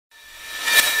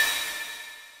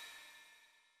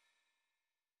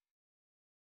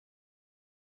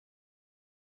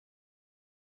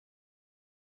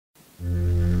Oh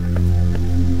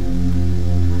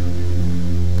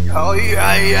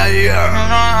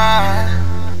yeah.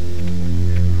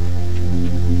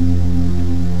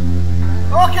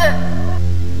 Okay.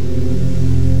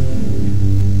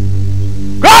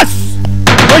 Gas!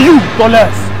 Where you,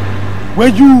 Toles? Where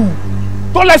you?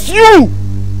 Toles, you!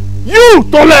 You,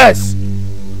 Toles!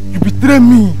 You betray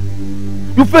me.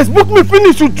 You Facebook me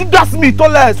finish, you Judas me,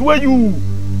 Toles. Where you?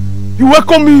 You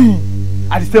welcome me.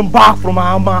 I disembark from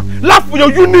Ahama. Laugh for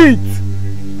your unit.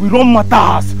 We run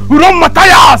matters. We run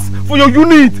Matthias for your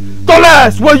unit.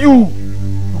 Toles, where you?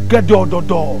 You get the other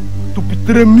door to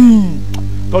betray me.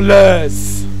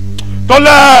 Toles.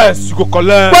 Toles, you go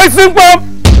collect. Why simple?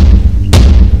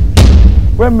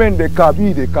 When men they cab,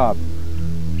 he they cab.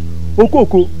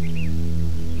 Okoko.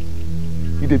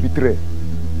 He they betray.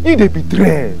 He they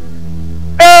betray.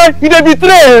 Eh, he they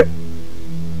betray.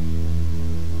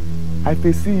 I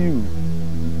face you.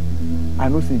 I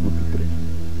know say you go betray.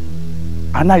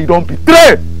 And now you don't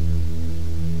betray.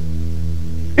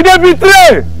 He they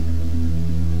betray.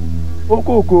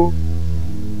 Okoko.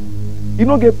 You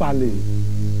no get pale.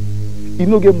 You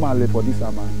no get male for this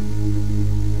man.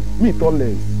 Me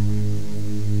Toles.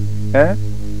 Eh?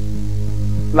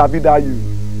 La vida you.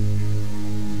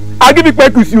 I give you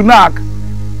purpose you knock.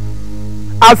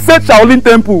 I set Shaolin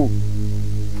Temple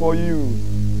for you.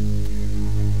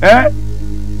 Eh?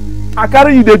 I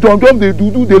carry you the drum, they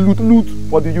do the loot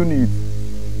for the unit.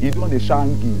 You don't the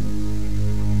shangy.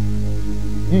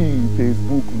 He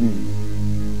Facebook me,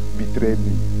 betray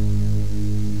me.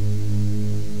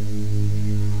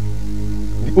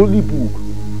 The only book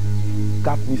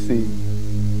got me say,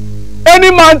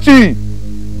 any manchi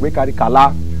we carry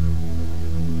kala.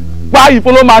 Why you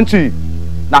follow manchi?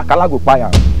 Na kala go buy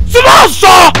am. Small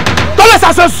saw! Toles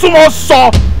I say small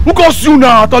saw. Who goes you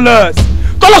now, Toles?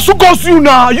 Toles who goes you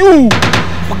now? You!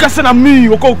 Forgetting na me,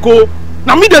 Okoko.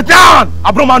 Na me the down.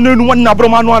 Abroma no one,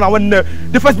 Abroma no one. When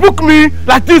they Facebook me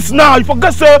like this now, you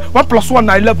forget say 1 + 1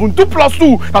 na 11, 2 +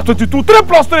 2 na 22, 3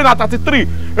 + 3 na 33.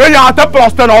 Hey, yeah, 10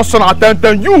 + 10 also na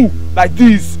 10. You like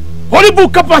this. Holy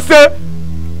book kappa say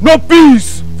no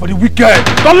peace for the wicked.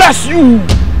 Toles you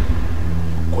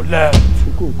collect.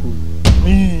 Okoko.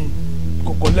 Me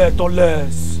go collect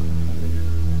Toles.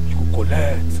 You go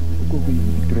collect. Okoko you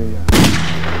betray ya.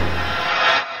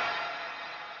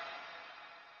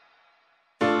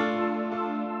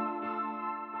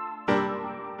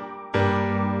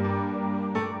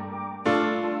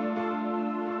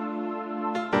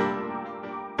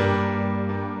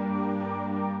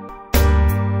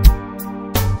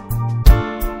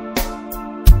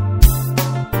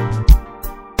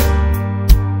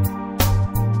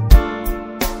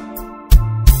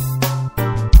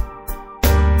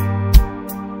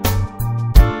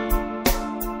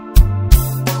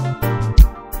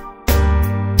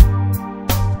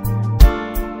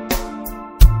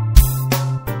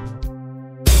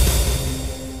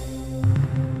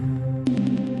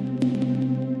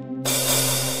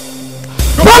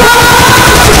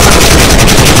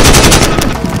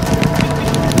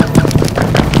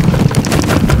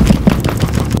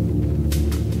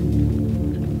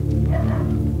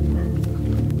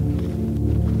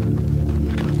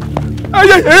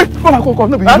 Hey, come on,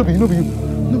 no be you. No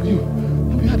be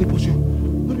how they push you.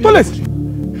 Toles!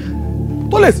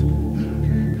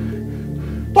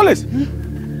 What is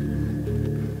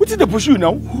they push you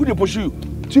now? Who they push you?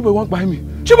 Chiboy won't buy me.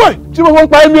 Chiboy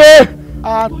won't buy me.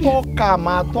 I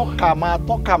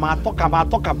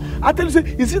talk am. I tell you say,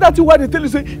 you see that why they tell you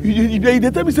say, they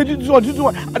tell me say this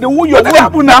one, and they want your what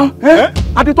happen now? Eh?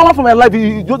 And they talk for my life,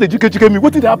 you just the GK me.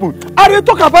 What did happen? And they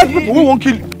talk about people who won't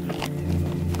kill you.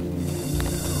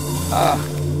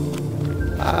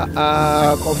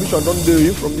 Confusion don't do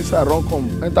you from this side, run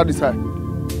come, enter this side.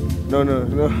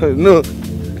 No.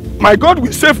 My God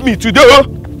will save me today.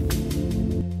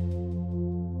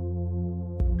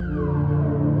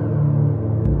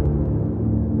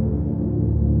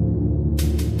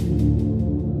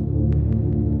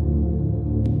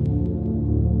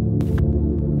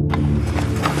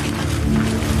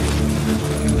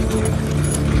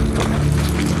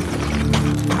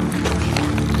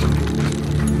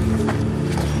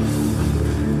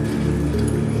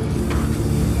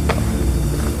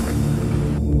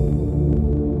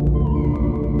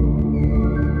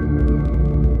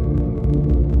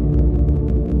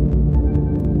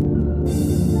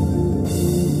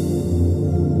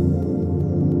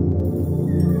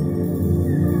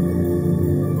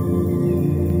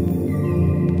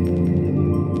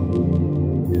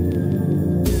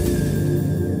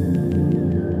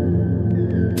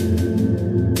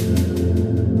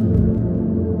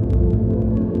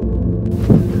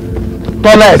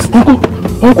 Tallest.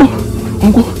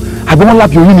 Uncle, I don't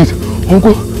lap your unit.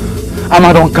 Uncle, I'm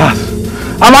out on cast.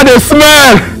 I'm out the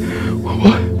smell.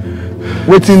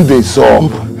 Waiting they saw.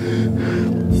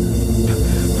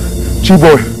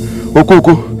 Chiboy,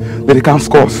 Okoko, they can't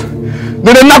scores.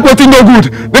 They not waiting no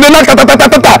good. They not ta.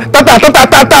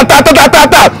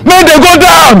 Man, they go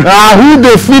down. Who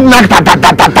they feed knock ta.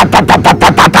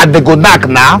 They go knock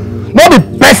now. Not the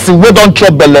person who don't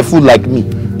chop belly food like me.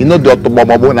 You know the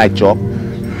automobile when I chop.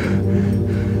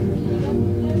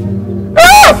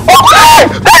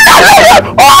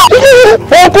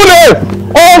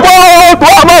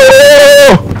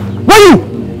 Where you?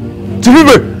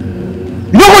 Chibibe,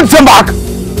 you don't want to turn back.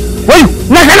 Where you?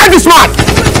 Nakana this man.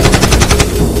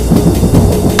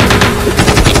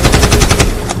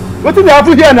 What did they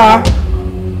happen here now?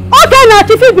 Okay now,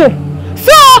 Chibibe.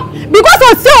 So, because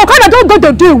I say Okada don't go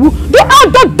to do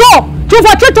out the door to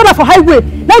overtake order for highway.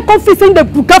 Now confessing the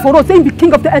buka for us, saying the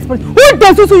king of the express. Who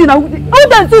does you now? Who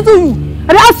does you?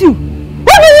 And I ask you, who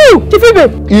do you,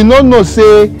 Chibibe? You know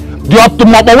say the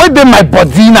automobile wey dey my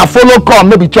body na follow come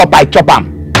maybe chop I chop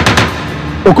am.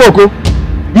 Okoko,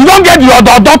 you don't get the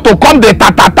other to come dey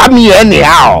ta me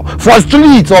anyhow for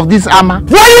streets of this armor.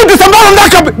 Why you disembark on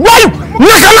that company? Why you?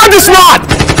 Nakana this man!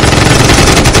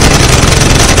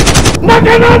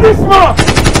 Nakana this man!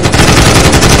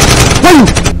 Why you?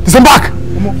 Disembark!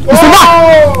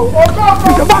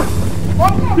 Disembark!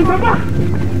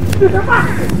 Disembark!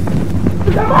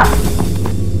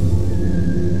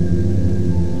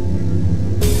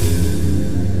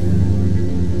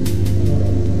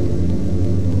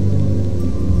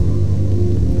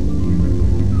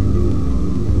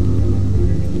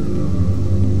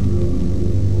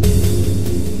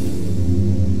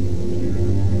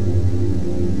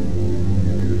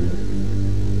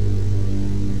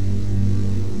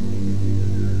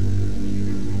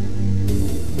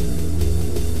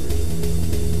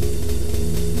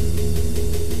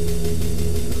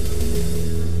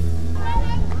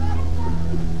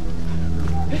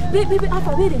 Baby,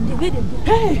 Alpha, wait them.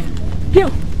 Hey, girl,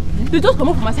 they just come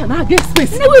up from my side now. Get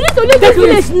space. No, we need to leave this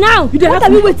village now. What are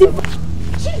we waiting for?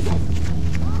 Jesus.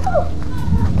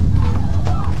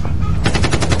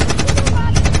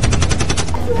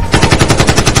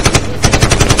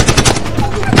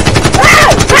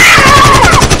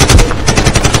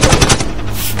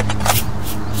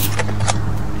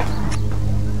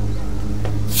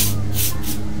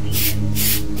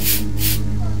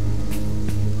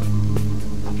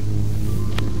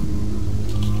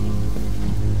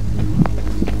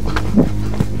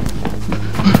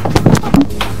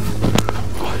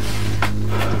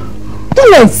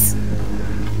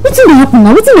 Wetin dey happen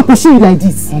now? Wetin dey pursue you like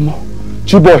this?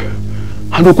 Chiboy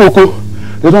and Okoko,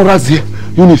 they don't rise the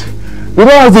unit. They don't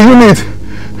rise the unit.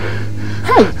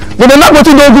 Hey! They dey not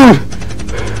wetin dey good.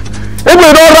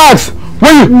 Everybody don't rise.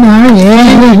 Where you?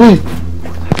 Wait.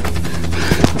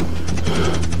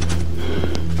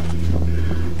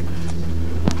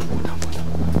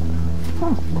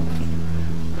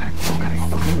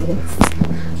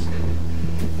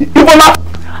 Ibola,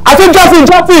 I said Justin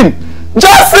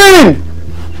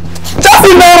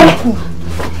now!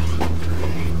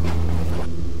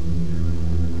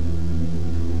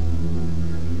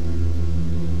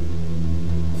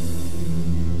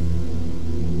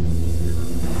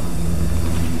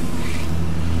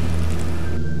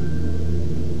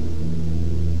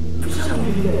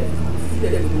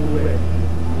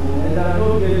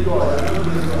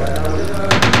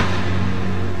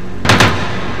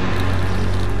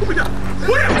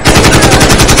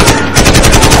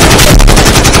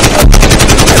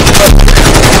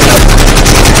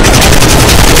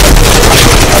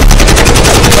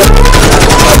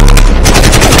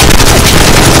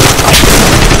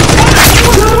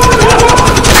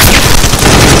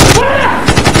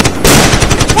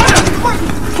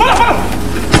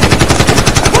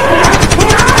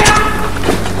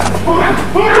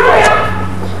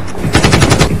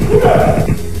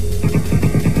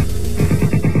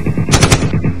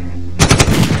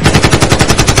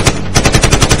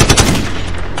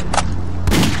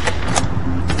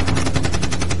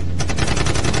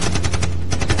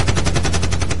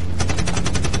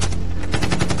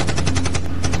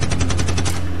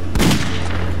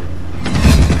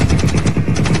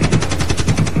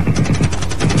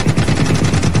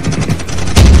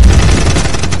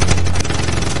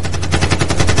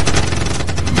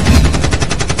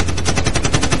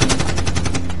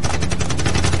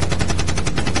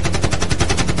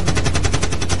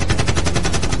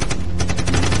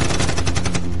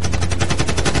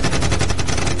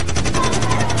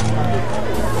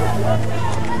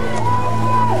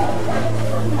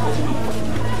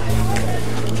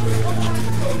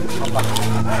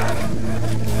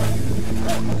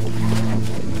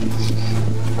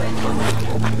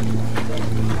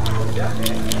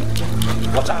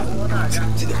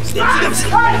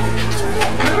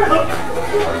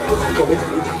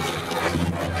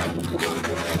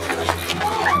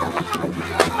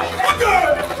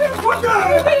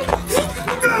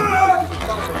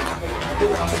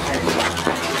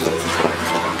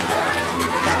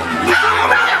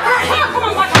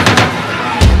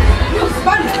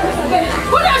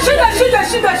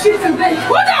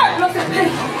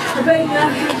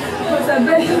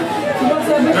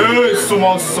 Hey,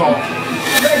 someone saw.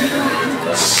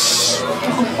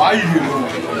 Why you?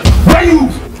 Why you?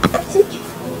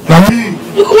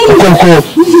 Okoko.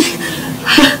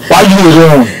 Why you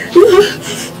alone?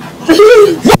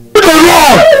 What the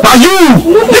wrong? Now you!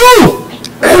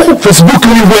 Facebook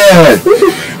me well.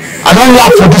 I don't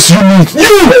laugh for this unit.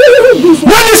 You!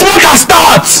 When this matter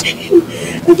starts!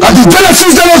 And the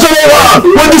benefits they don't over.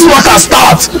 When this matter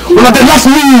starts! When they laugh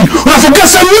me! When I forget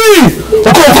some me!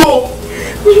 Okoko!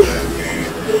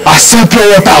 I sell pure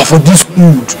water for this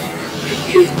food.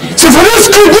 So for this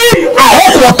food, I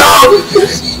hot water!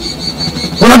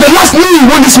 When they laugh me,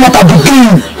 when this matter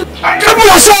begin! I can't be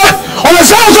myself! On the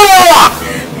sound over!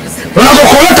 When I go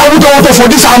collect a water for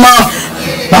this hammer,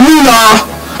 I mean,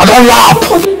 I don't laugh.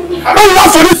 I don't laugh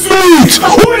for this meat.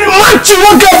 Who will match you?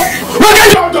 What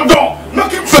get you out the door?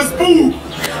 Make him first boo.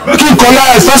 Make him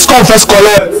collect. First come, first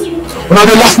collect. When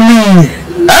they laugh me,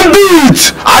 and beat.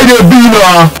 I dey be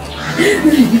now.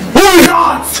 Who is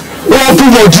that? Oh,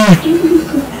 Puboji.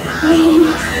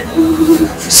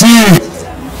 See,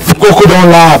 Okoko don't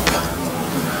laugh.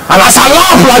 And as I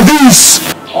laugh like this,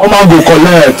 all man go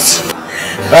collect.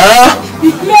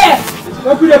 Declare.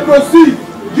 Let me proceed.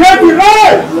 Get me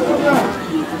right.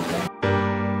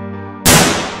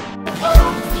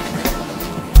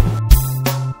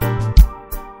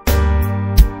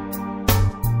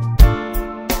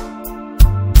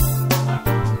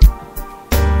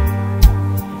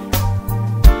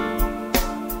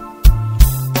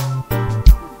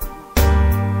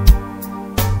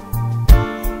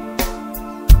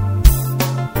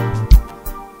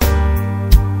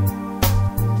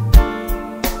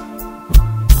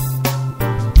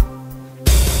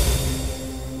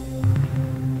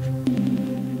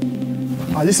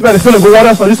 This man is going to go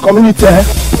orders for this community.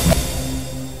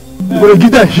 We're going to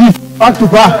give them heat back to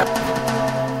back.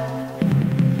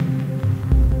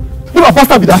 You know,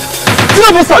 faster be that. You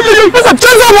know, faster. You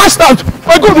change that bastard.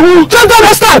 My God, change that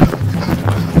bastard.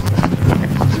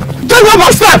 Change that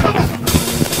bastard.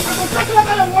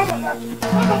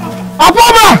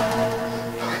 Apoma!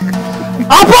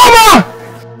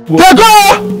 They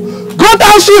go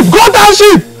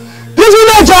township. This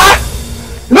villager,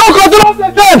 no control of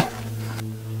the dead.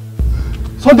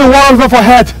 Something warrants them for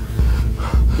head.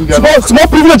 Small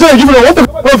privilege they give them. What the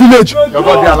whole village? Your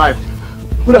God, they are alive.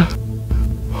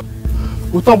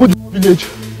 We'll tamper the village.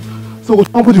 So we'll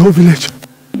tamper the whole village.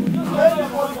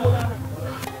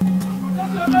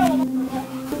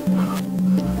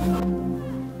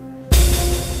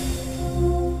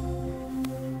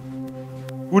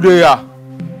 Who they are?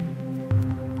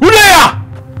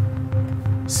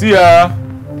 See,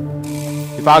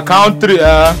 if I count 3,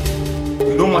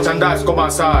 you know merchandise come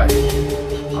outside. I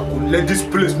will let this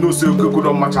place know so you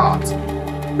don't match out.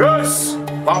 Yes!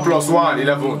 1 + 1,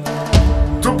 11.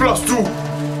 2 + 2.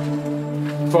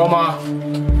 Former.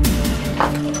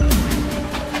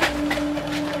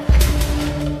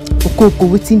 Okoko,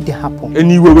 wetin dey happen?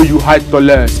 Anywhere where you hide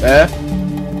tolerance,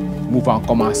 move and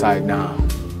come outside now.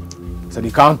 So they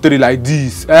count 3 like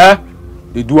this,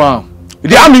 They do am. You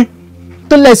hear me?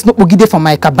 Tolerance no pogide for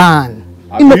my caban.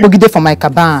 He no pogide for my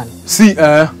caban. See,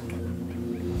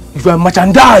 if you are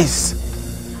merchandise,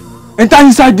 enter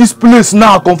inside this place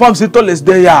now, confirm say tolerance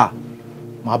there, yeah.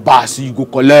 My boss, you go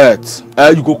collect.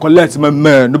 You go collect, my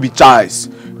man, no be choice.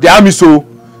 They hear me so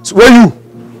where you?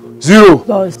 0.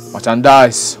 Boss.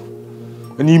 Merchandise.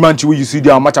 Any man where you see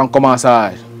there, match and come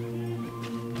outside.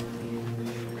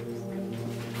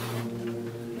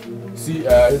 See,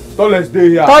 tolerance there,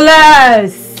 yeah.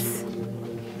 Tolerance.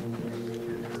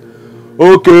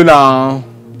 Okay now.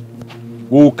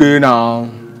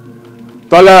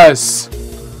 Tolerance.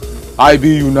 I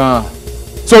be you now.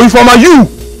 So if I'm you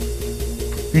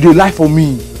dey lie for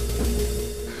me.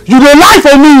 You dey lie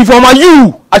for me if I'm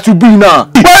you as you be now.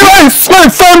 Wait,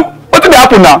 son. What did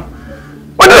happen now?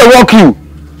 What did they walk you?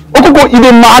 Okoko, you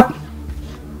dey mad?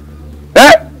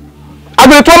 I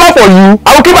will trauma for you. I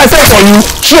will kill myself for you.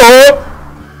 Sure.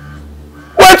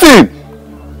 Waiting.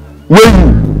 When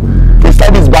you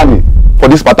prescribe this banning for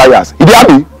this battalions, you dey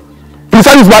happy?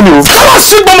 Prescribe this banning. I was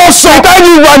sick by myself. Prescribe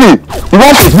this banning. You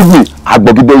want to give me? I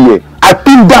bogide here. I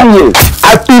pin down here.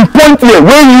 I pinpoint here.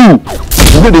 When you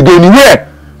know they go anywhere.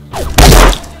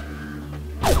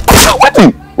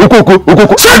 Okoko.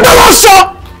 Shut the mouth, sir!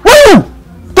 Where you?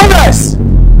 Thomas!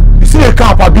 You see a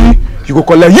cap, Abi? You go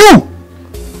collect you!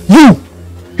 You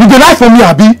dey lie for me,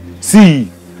 Abi?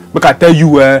 See, make I tell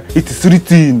you, it is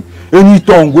written. Any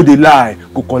tongue go dey lie,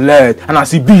 go collect. And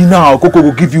as e be now, Okoko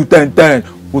go give you 10-10.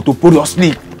 Go to pour your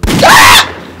sleep.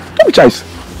 Give me choice.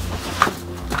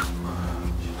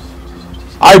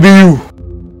 I be you.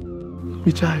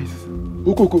 Me choice.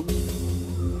 Okoko.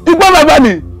 You buy my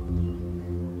money.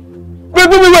 Wait.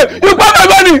 You buy my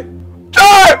money.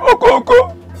 Try, Okoko.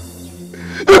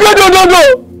 You get the no.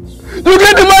 You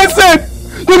get the mindset.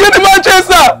 You get the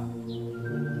Manchester.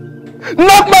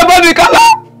 Knock my body, Kala.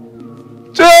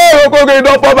 Che, Okoko, you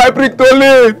don't for my prick to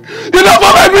live. You don't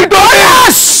for my prick to live.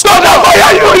 Yes! Don't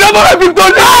fire you. You don't for my prick to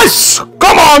live. Yes!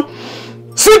 Come on.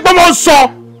 Sit for my son.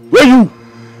 Where you?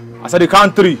 I said the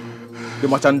country. The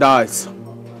merchandise.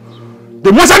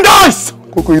 The merchandise!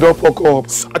 Okoko, you don't fuck up.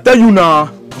 I tell you now.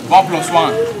 1 +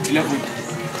 1, 11.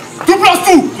 2 +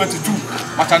 2, 22.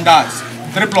 Merchandise.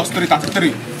 3 + 3,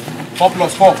 33. 4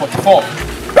 + 4, 44.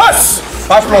 Yes!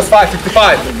 5 + 5,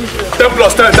 55. 10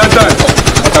 + 10, 10.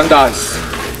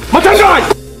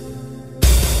 Merchandise!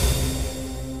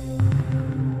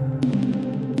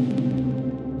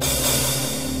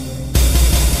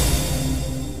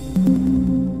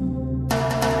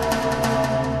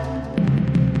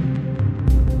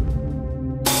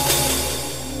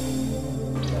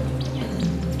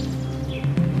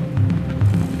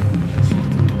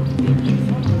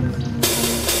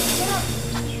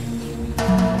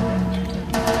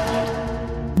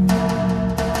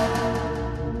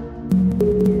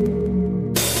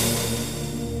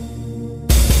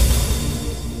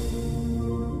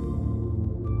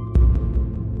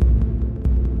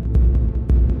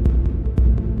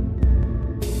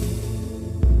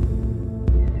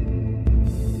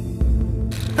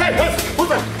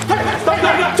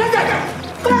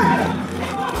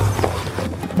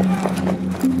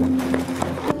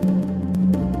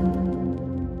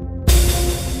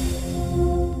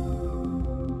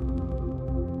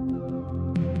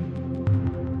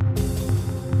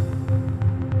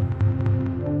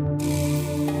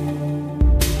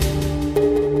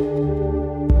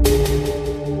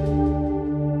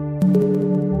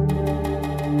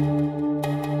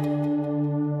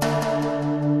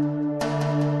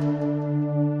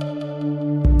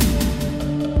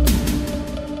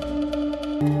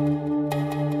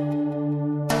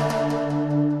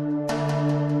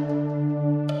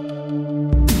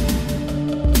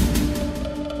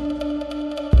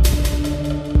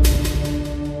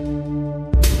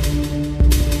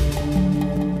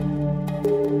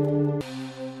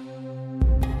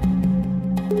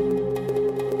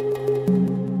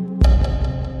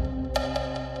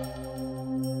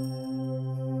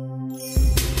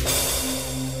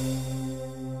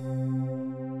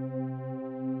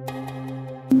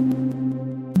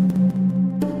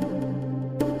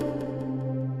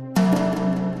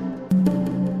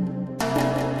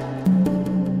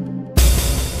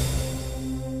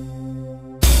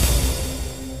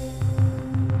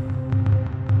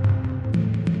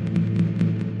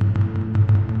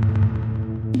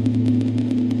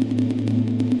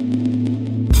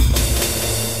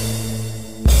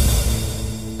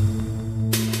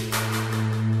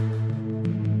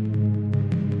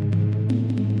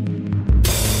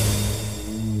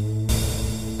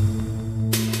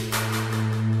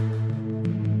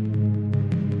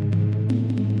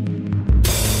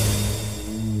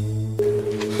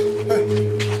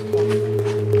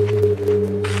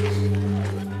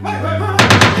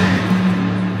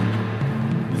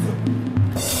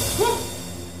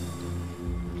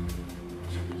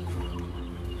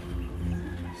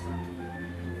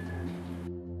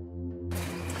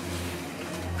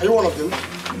 Are you one of them?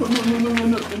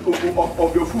 No.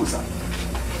 Of your food, sir.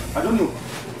 I don't know.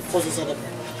 Force inside that.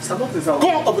 Sir, what is that? Go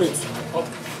on, open it.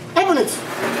 Open it.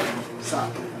 Sir.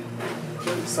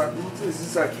 Sir, what is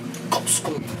inside? Come,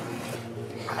 school.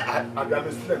 I'm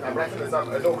a student. I'm writing exam.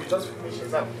 No, we just finished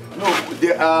exam. No,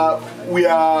 we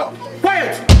are...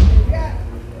 Quiet!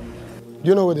 Do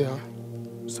you know where they are?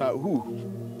 Sir, who?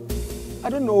 I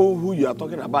don't know who you are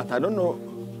talking about. I don't know.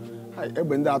 Quiet.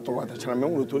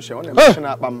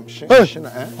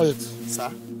 Sir.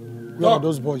 Where are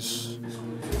those boys?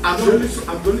 I'm going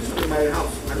to my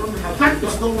house. I don't have... That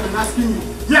is not what I'm asking you.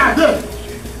 Yeah, there.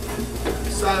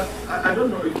 Sir, I don't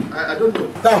know. I don't know.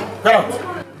 Down, get out.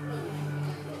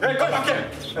 Hey, come back here.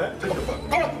 Take the bag.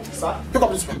 Come on. Sir? Pick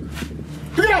up this bag.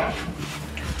 Pick it up.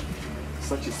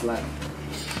 Such is life.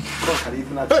 Hey,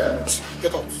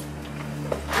 get out.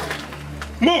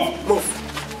 Move.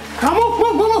 Come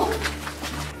on, move.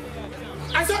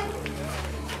 I said.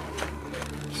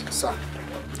 sir.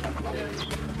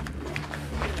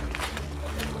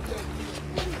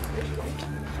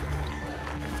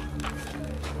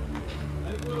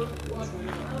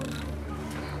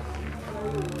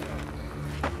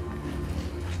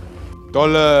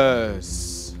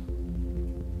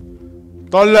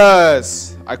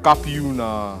 Dollars. I cap you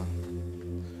now.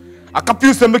 I cap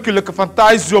you say make you like a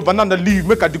fantasy your banana leave,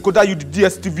 make a decoder you the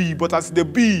DSTV, but as the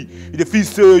be, the feel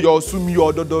say you assume you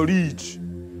are the reach.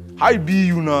 I be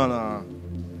you now.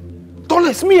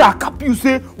 Dollars me I cap you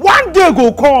say one day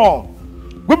go come.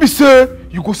 When we say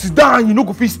you go sit down, you no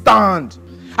go fit stand.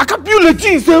 I cap you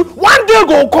legit say one day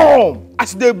go come.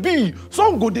 As they be,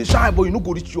 some go they shine, but you no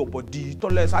go reach your body.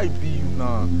 Dollars I be you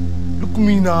now. Look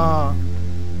me now.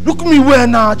 Look me where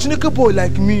now, Chineke boy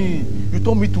like me. You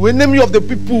told me to enemy of the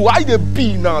people. I the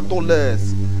be now,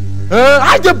 Dollars.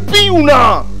 I the be you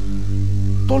now.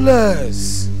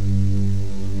 Dollars.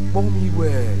 Mommy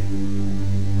where?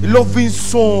 A loving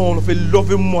son of a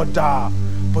loving mother.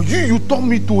 But you told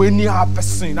me to any other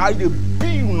person. I the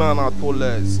be you now,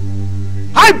 Dollars.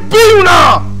 I be you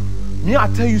now. Me I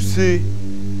tell you say,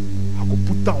 I go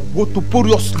put down water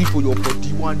poriously for your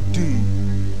body one day.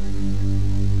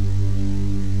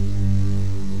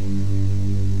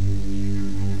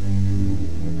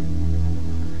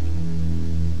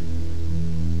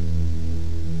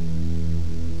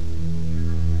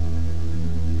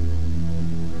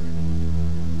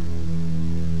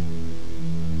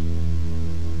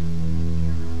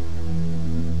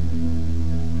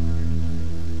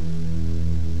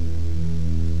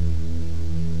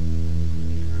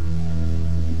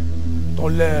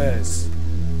 Dollars.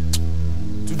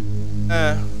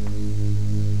 Today,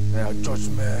 your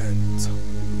judgment.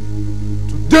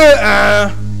 Today,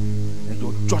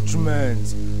 your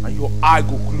judgment, and your eye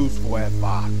go close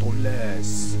forever.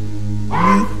 Dollars.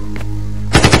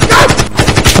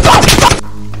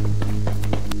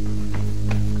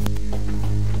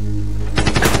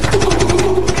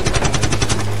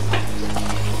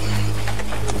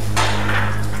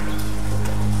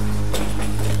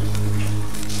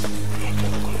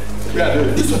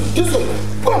 This one.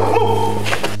 Come on, move.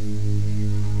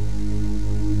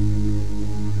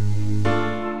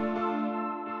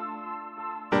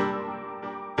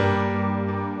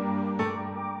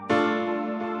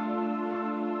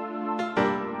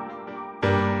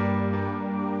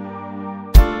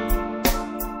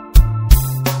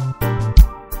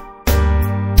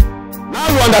 Now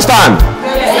you understand?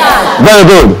 Yes. Very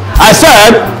good. I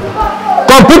said,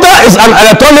 computer is an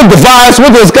electronic device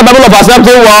which is capable of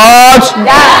accepting what?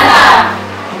 Data.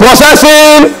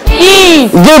 Processing it.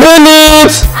 Giving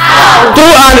it out to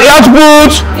an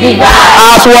output device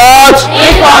as what?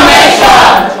 Information.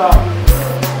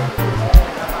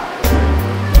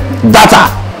 Data.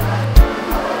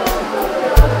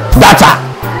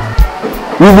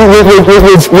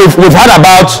 We've heard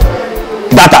about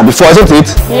data before, isn't it?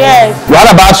 Yes. We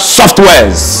heard about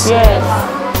softwares. Yes.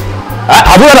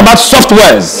 Have you heard about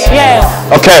softwares? Yes.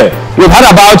 Okay. You've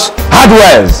heard about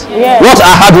hardwares. Yes. What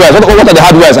are hardwares? What are the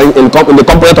hardwares in the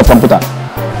component of computer?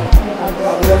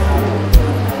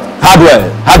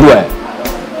 Hardware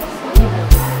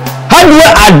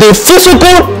are the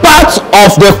physical parts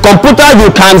of the computer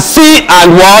you can see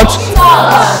and what?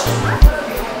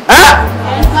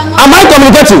 Am I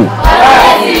communicating?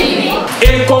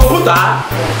 In computer,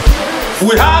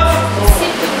 we have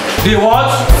the what?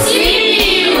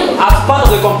 As part of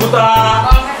the computer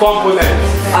component.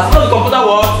 As part of the computer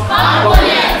what?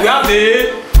 Component. We have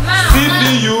the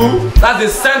CPU, that's the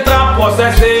central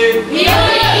processing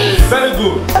unit. Very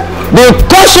good. The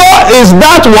cursor is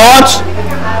that what?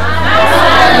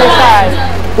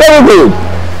 Very good.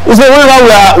 You see, whenever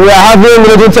we are having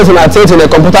military tests and activities in a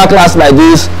computer class like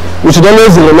this, we should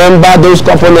always remember those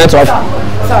components of.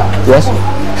 Sir. Yes.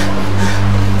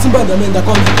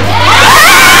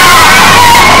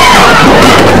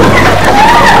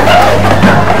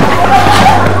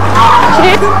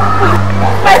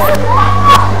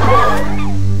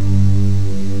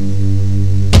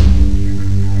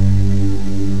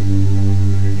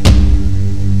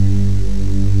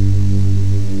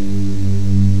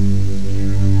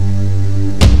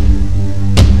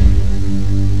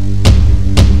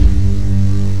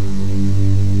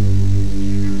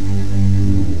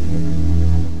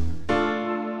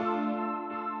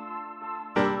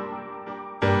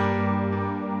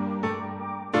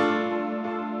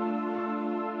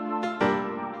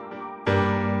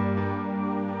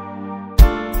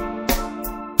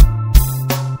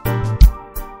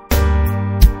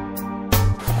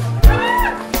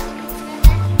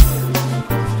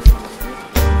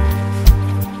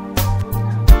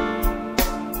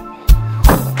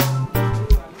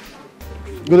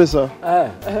 Good day, sir.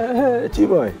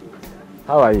 Chiboy,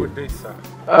 how are you? Good day, sir.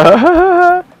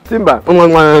 Timba,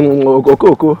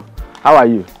 Okoko, how are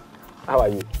you? How are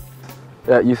you?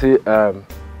 You see,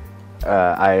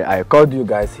 I called you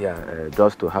guys here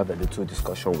just to have a little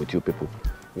discussion with you people,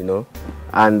 you know.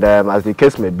 And as the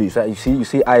case may be, so you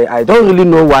see, I don't really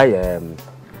know why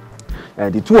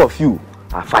the two of you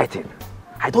are fighting.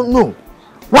 I don't know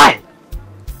why,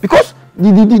 because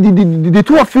the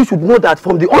two of you should know that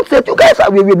from the onset you guys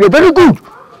are we're very good.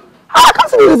 I can't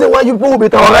see the reason why you people will be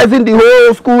terrorizing the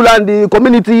whole school and the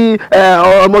community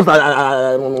almost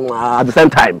at the same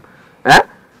time.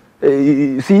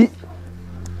 You see,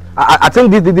 I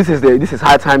think this is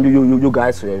high time you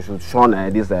guys should shun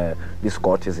this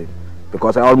courtesy,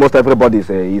 because almost everybody is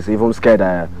even scared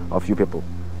of you people.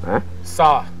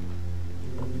 Sir,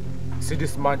 see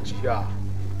this man here.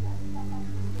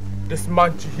 This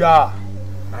man here,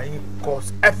 I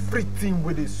cause everything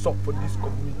with is up for this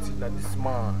community. Now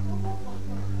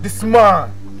this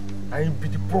man, I be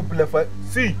the problem for.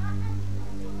 See,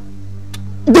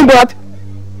 You think what?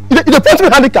 The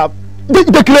person handicap.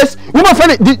 The class, we must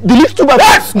find the least too bad.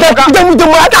 Yes!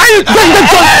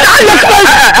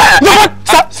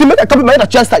 See, make a couple of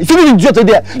chest. See, the idiot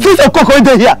there. See, Okoko in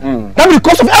here. That be the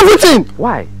cost of everything.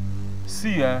 Why?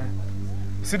 see,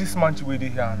 see this man you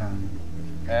here now.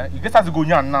 You get us to go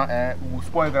now, we'll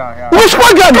spoil ground here. We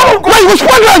spoil ground? Why you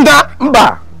spoil ground now?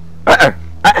 Mba.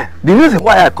 The reason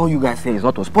why I call you guys here is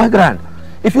not to spoil ground.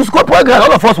 If you spoil ground,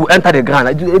 all of us will enter the ground.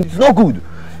 It's not good.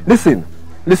 Listen.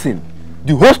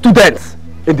 The whole students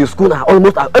in the school are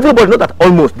almost, everybody knows that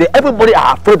almost, everybody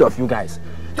are afraid of you guys.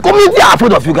 The community are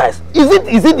afraid of you guys. Is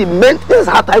it the main, this is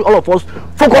hard time all of us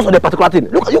focus on the particular thing.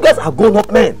 Look, you guys are grown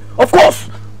up men. Of course.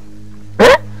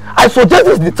 I suggest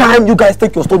this is the time you guys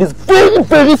take your studies very,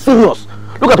 very serious.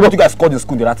 Look at what you guys scored in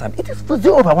school the last time. It is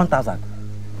 0/1000.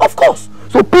 Of course.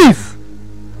 So please,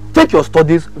 take your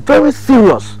studies very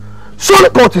serious. Show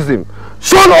courtism.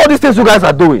 Show all these things you guys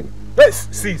are doing. Yes,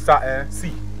 see, sir,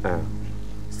 see.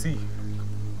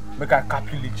 Make I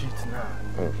calculate legit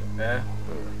now.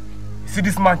 See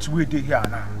this man where they here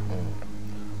now.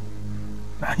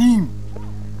 Now him.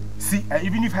 See,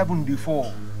 even if heaven they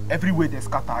fall, everywhere they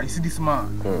scatter. You see this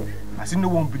man. I see no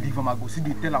one believe him. I go see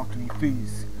they tell him to his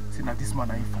face. See now this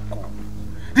man I ain't for call.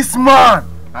 This man,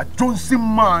 a Johnson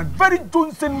man, very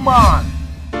Johnson man.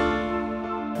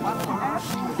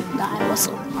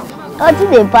 Not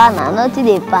the pa now, not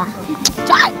the pa.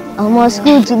 Almost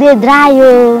school today dry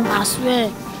yo. I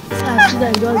swear.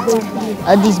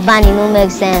 All this banning no make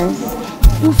sense.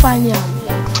 Who find you?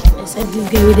 Except this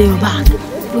girl with your back.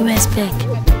 No respect.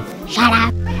 Shut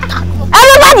up.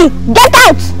 Everybody, get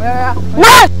out!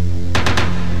 Now!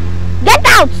 Get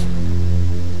out!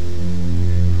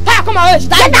 Hey, come on,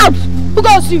 get out! Who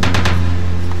goes you?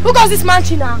 Who goes this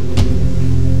mansion now?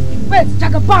 Wait,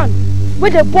 Jagaban.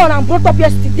 Where they born and brought up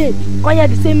yesterday. When you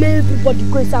the same everybody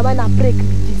go inside when I break with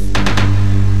this.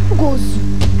 Who goes you?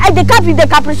 I the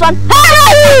capricious.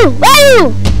 Hey, where are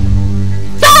you?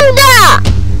 Stand there!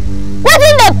 What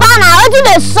in the corner? What in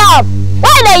the shop? Why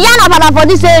the yarn about for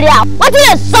this area? What in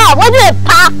the shop? What in the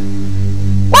park?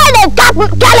 Why the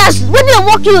careless? What do they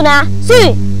walk you now?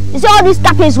 See, you see all these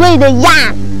tappings where the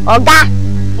yarn, Oga,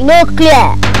 you know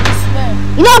clear.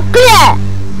 You know clear.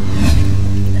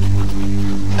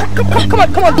 Come on.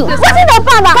 What's in the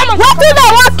pan? What do they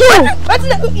walk you? What's in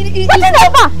the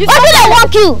pan? What do they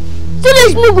walk you? See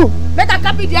this mugu. Make a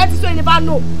copy the empty so you never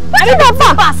know. What's in the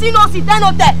pan? See no see, then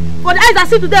not there. For the eyes that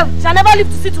see today shall never live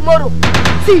to see tomorrow.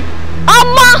 See.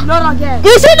 Amma! Not again.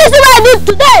 You see this is what I did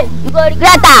today? You go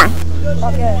regret that.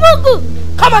 Okay. Mugu!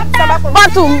 Come on,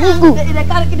 Batu, mugu.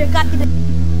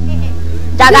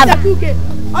 Jagaba.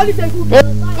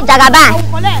 Jagaba.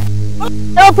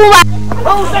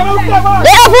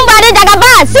 They open body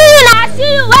Jagaba. See you now. See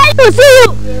you. Where you? See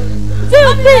you. See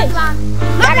you, please.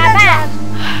 Jagaba.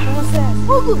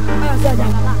 Mugu.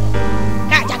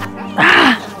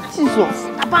 Jesus.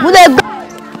 Who they go?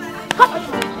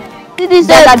 This is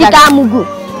Tika Mugu.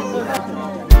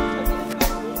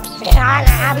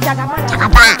 Jagaba.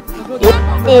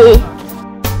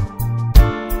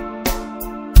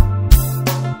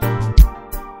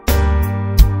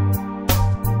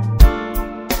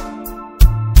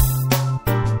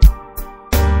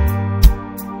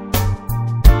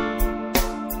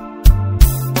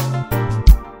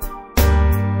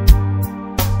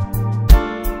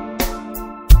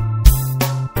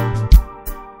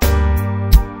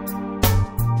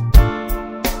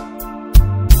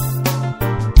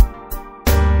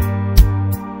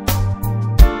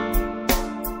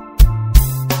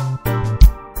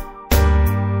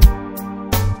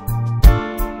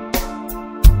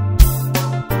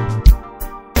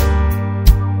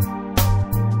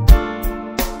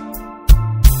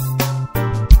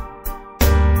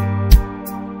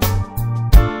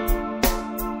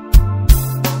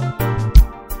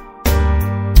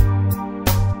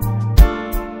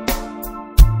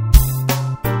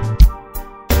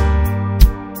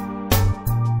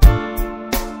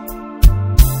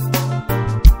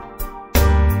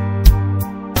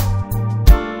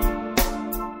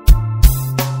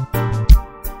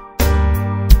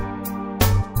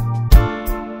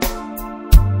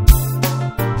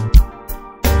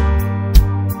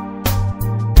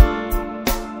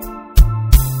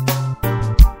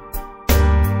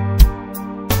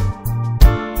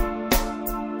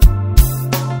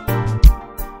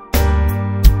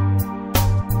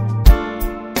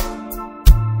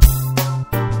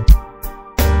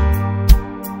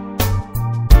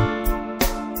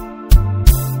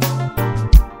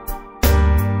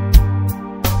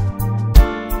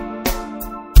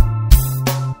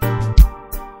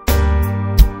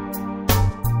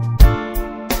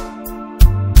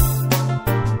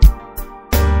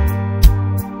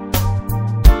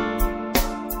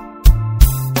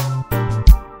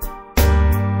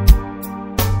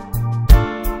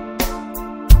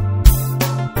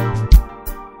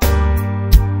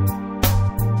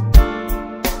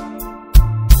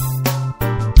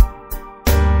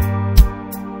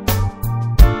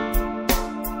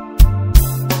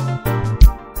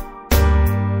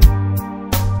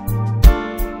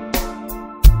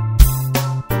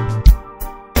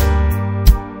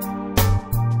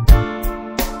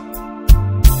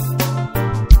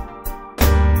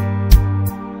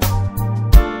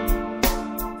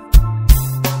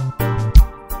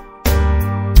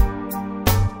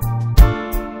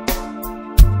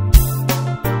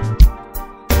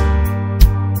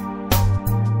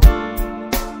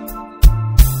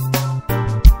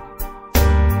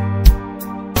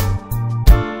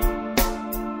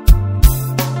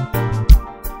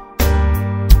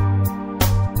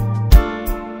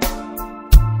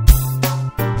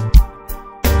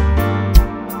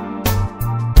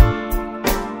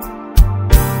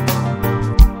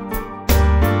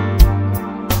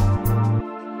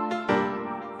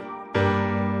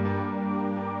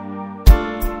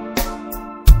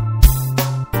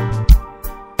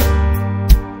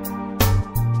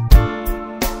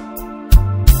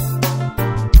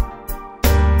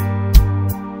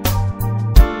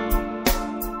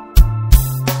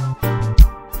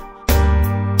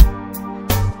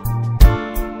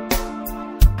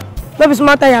 Maybe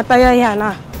small tire here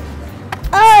now.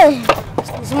 Hey!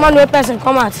 Small new person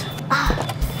come out.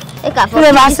 Take her for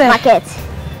this market.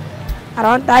 I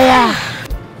don't tire.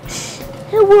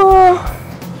 Hey, whoa!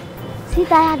 See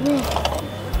tired me.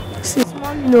 See,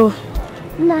 small no.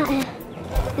 Nah,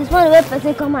 this one way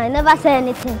person come out, never say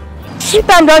anything. She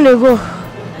time done go.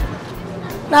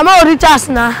 Now more reach us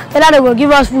now. Either they will give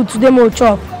us food today, more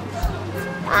chop.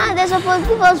 Ah, they supposed to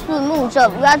give us food, more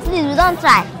chop. At least we don't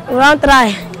try. We don't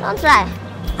try. Don't try.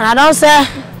 And I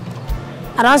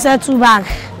don't say 2 bag.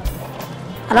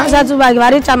 I don't say 2 bag. If I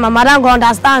reach my madam go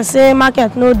understand, say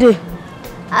market no day.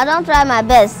 I don't try my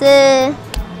best. Say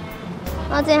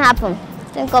nothing happen.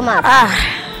 Thing come out.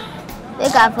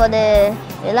 Make her for the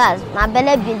relax. My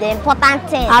belly be the important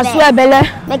thing. I swear belly.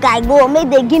 Make I go. Make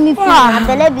they give me food. My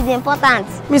belly be the important.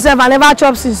 Myself, I never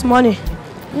chop since morning.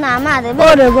 Nah, man. They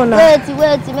go now. Wait.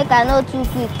 Make I know too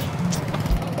quick.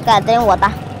 Make I drink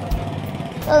water.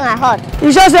 Oh my heart.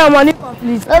 You sure say your money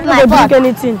complete? Not my fault. fault. Drink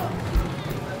anything.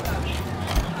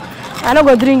 I no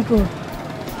go drink.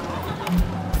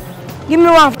 Give me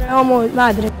one for your mom.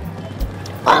 Nah, drink.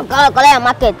 Come collect your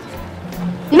market.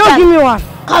 You no give me one.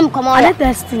 Come on. I dey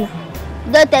testing.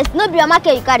 Don't test. No be your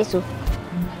market you carry so.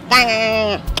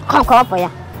 Come up for ya.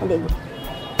 There you go.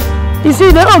 You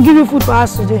see, they don't give you food for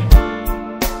us today.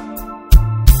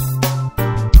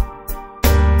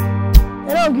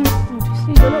 They don't give you food.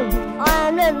 See, they don't give you.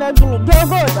 Oh, no, give me. Go.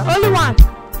 Only one.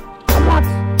 Come on.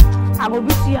 I will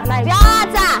beat you alive.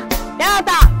 Theater.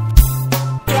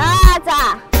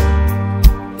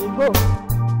 You go.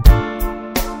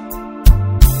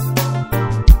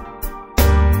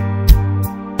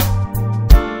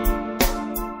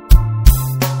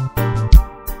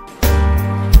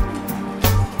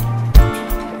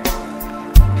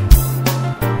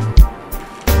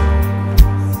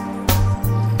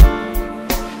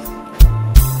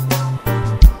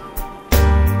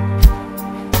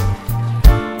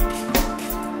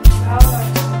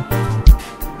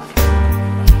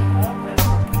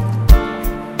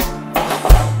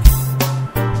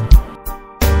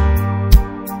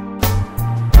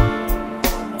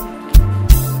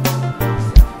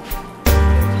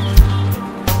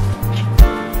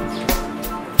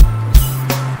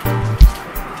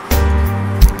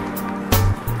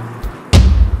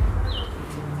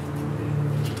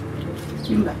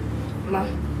 Ma,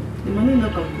 the money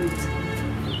not complete.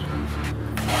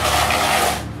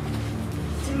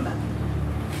 Timba.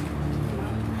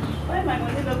 Why my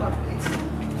money not complete?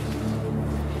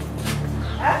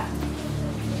 Huh?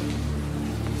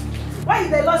 Why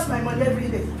they lost my money every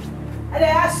day? And I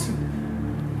ask you.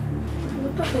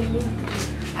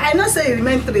 I know say it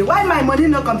remain 3. Why my money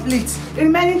not complete? It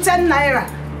remaining 10 naira.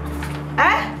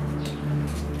 Eh?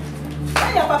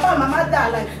 When your papa and mama die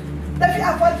alive, they fit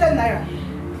afford 10 naira.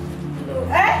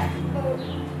 Eh?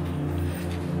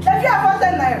 If you have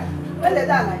 10 naira, when they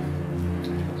die alive,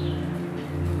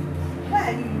 why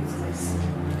are you useless?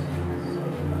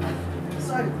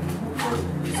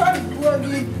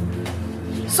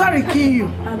 Sorry, kill you.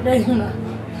 I beg you now.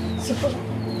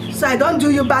 So I don't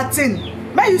do you bad thing.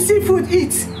 When you see food,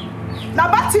 eat. Now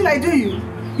bad thing I do you.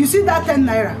 You see that 10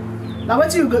 naira. Now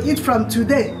what you go eat from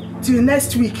today till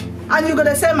next week, and you go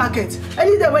to same market.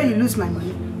 Any day when you lose my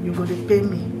money, you go to pay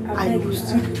me. I will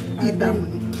still eat that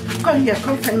money. Come here,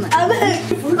 come find my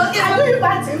food. Okay, I do you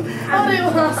bad thing. I do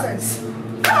you nonsense.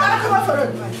 Come on for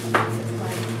it, man.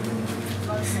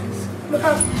 Nonsense.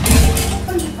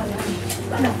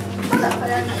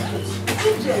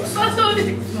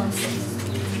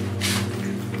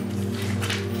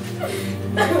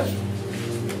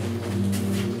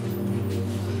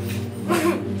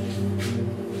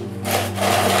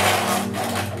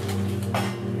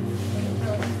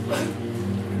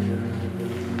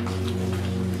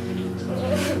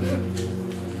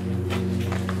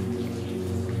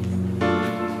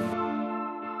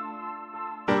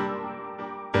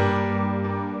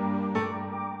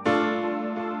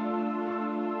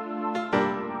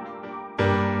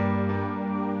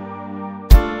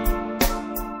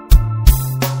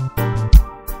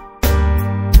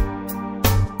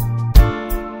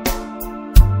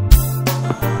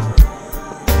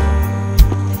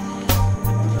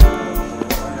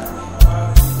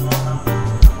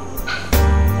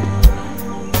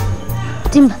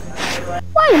 Timba,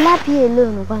 why you not here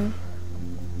alone, man?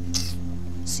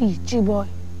 See, chiboy,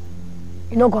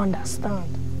 you no go understand.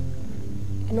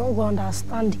 You no go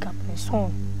understand the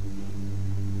caprison.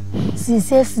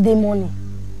 Since yesterday morning,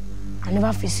 I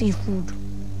never see food.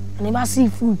 I never see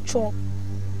food chop.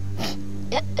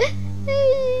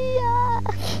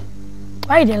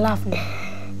 Why you dey laugh now?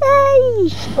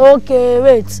 Okay,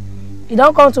 wait. You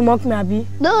don't come to mock me, Abi?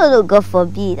 No, God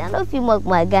forbid. I don't feel mock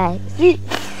my guy. See,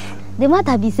 the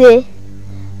matter be say,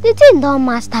 the thing don't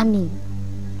master me.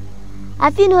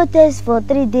 I feel no taste for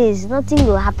 3 days. Nothing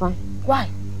will happen. Why?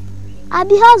 I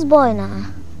be houseboy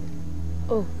now.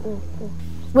 Oh.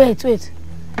 Wait. You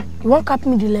won't cap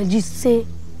me the legit say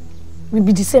we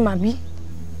be the same, Abi?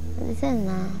 The same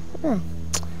now.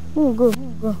 No go.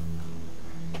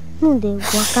 No they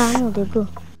waka, no they go.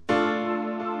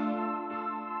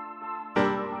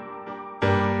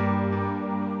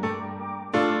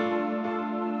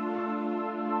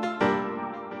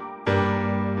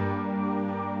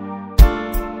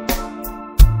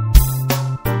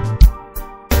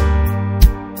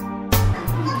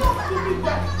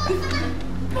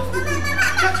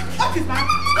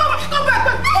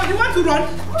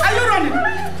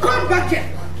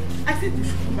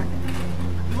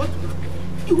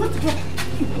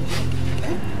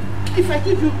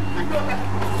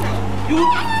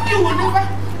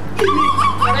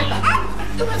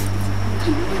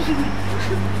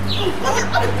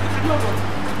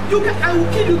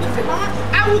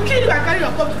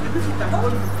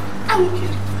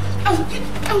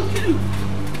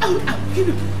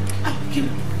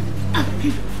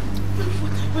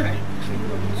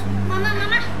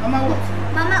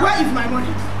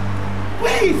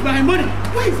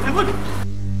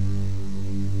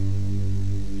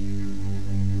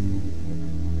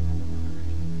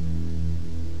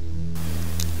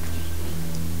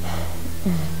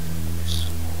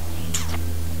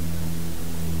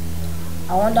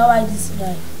 I wonder why this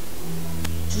guy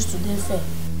choose to be fair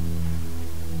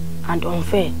and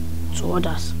unfair to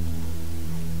others.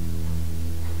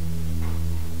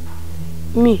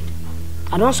 Me,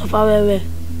 I don't suffer well.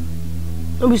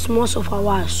 No be small suffer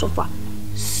while I suffer.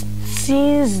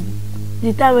 Since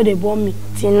the time when they born me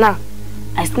till now,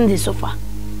 I still dey suffer.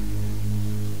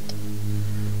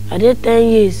 I did 10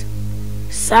 years,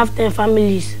 served 10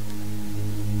 families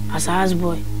as a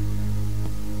houseboy.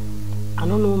 I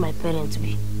don't know who my parents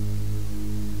be.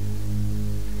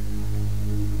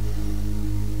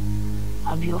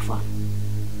 I be orphan.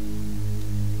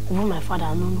 Even my father,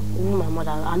 I don't know. Even my mother,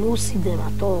 I don't see them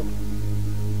at all.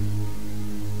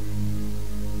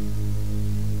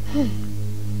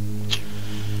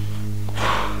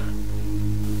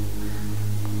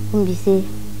 Be say,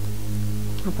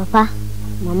 my papa,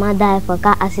 mama died for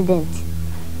car accident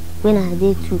when I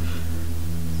did too.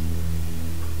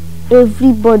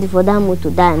 Everybody for that motor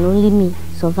died and only me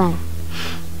survive.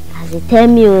 As they tell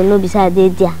me, oh, no beside they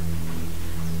there.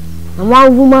 And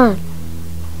one woman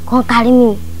can't carry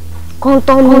me, can't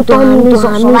turn me to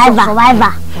a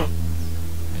survivor.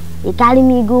 They carry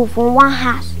me go from one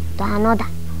house to another.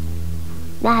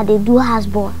 Now they do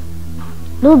houseboy.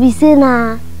 No be say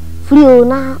na free oh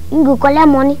now you go collect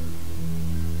money.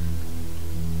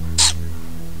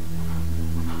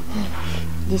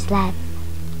 This life.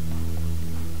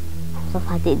 So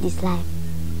far this life.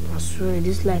 I swear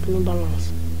this life no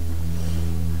balance.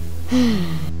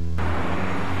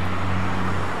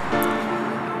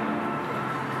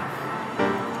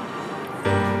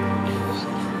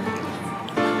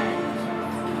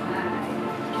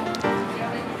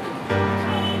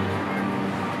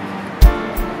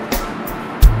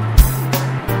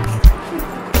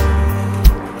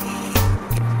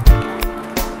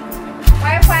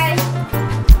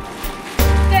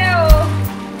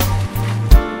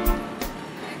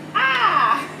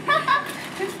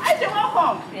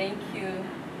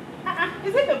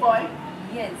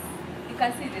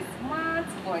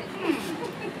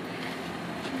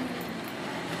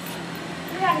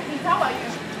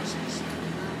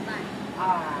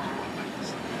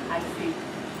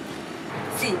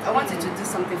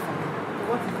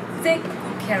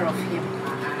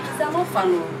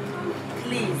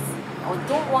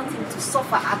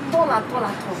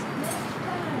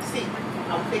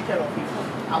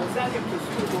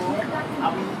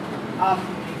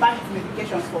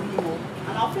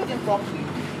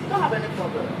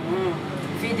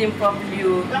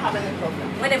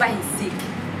 Whenever he's sick,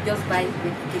 just buy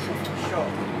medication. Sure,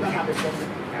 you don't have a problem.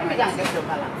 Let me go and get your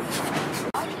balance.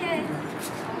 Okay,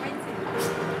 I'm waiting.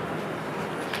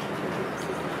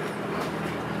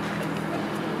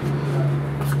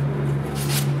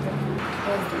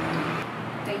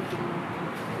 Thank you.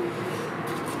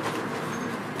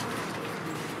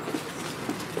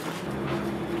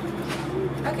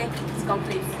 Okay, it's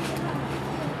complete.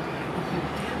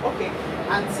 Okay,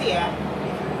 and see here,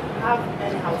 have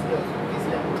any house girl, please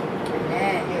let me.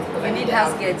 Yes, you need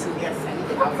house girl too. Yes, I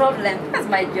need no problem. That's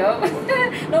my job.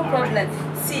 No problem.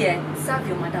 See, serve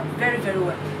your madam very, very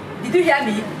well. Did you hear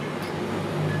me?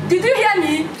 Did you hear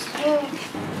me?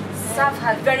 serve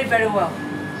her very, very well.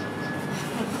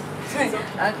 Okay.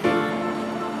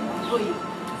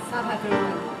 Serve her very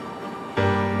well.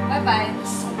 Bye-bye.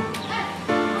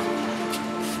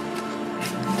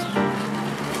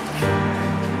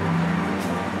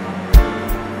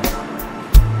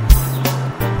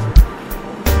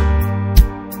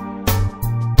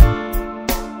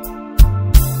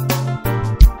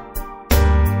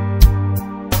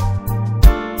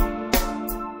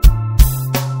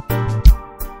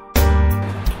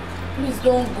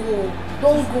 Don't go.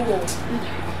 Don't go.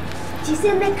 She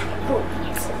said make I go.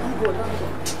 Don't go, don't go.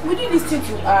 Will you listen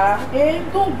to her? Eh?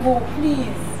 Don't go,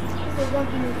 please. So don't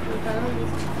give me food. I don't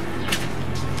listen.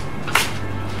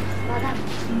 Madam,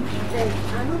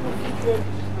 I know the food.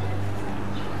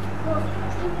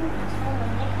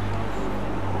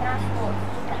 Transport.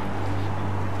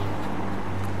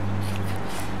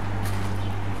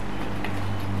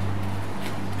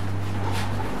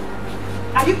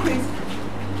 Are you crazy?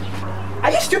 Are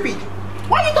you stupid?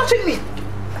 Why are you touching me?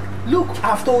 Look,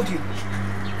 I've told you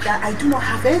that I do not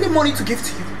have any money to give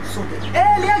to you. So the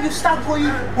earlier you start going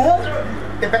home,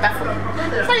 the better for you.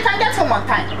 So you can get home on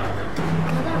time.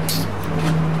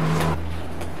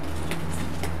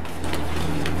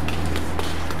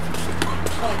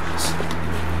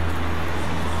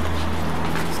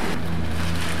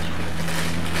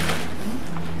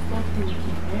 Stop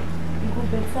thinking, eh? You go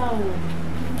better.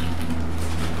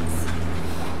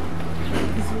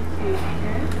 It's okay,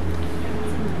 eh?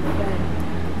 Everything will be fine.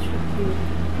 It's okay.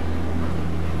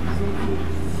 It's okay.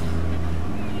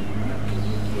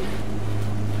 It's okay.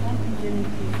 Don't think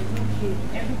anything. It's okay.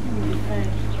 Everything will be fine.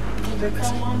 It will better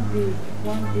one day.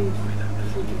 One day. It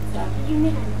will be better. You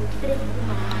need to go straight to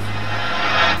my house.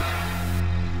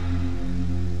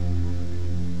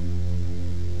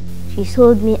 She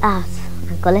sold me ass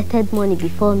and collected money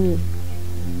before me.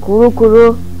 Kuro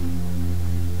kuro.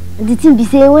 The thing be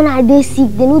say when I dey sick,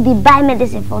 they know they buy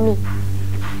medicine for me.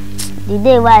 The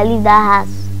day where I leave that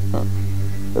house,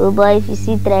 oh boy, if you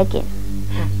see trekking,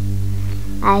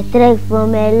 I trek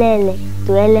from Elele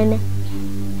to Elene.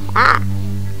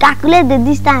 Calculate the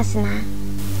distance now.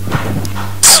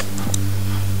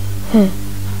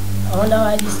 I wonder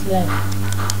why this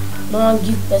life no one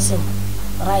give person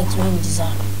right when he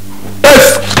deserve.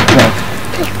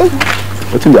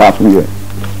 What's in the happen here?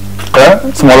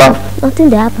 Eh? Smaller? Nothing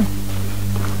dey happen.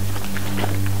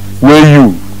 Where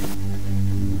you?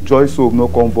 Joy soap no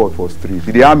come vote for street.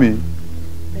 Did you hear me?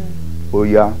 Yeah. Oh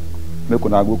yeah. Make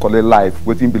una go collect life.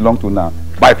 Wetin belong to now.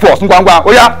 By force. Ngwangwa.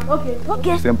 Oh yeah. Okay.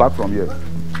 Okay. Send back from here.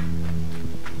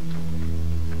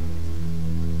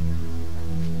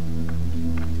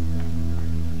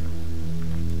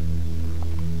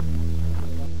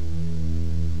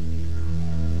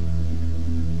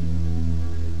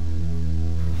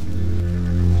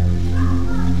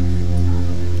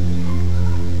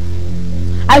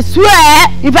 I swear,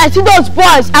 if I see those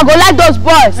boys, I go like those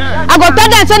boys. I go tell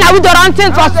them say na we the wrong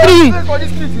thing for street.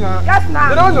 Yes, now.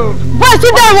 They don't know. Boys,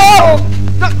 see them oh.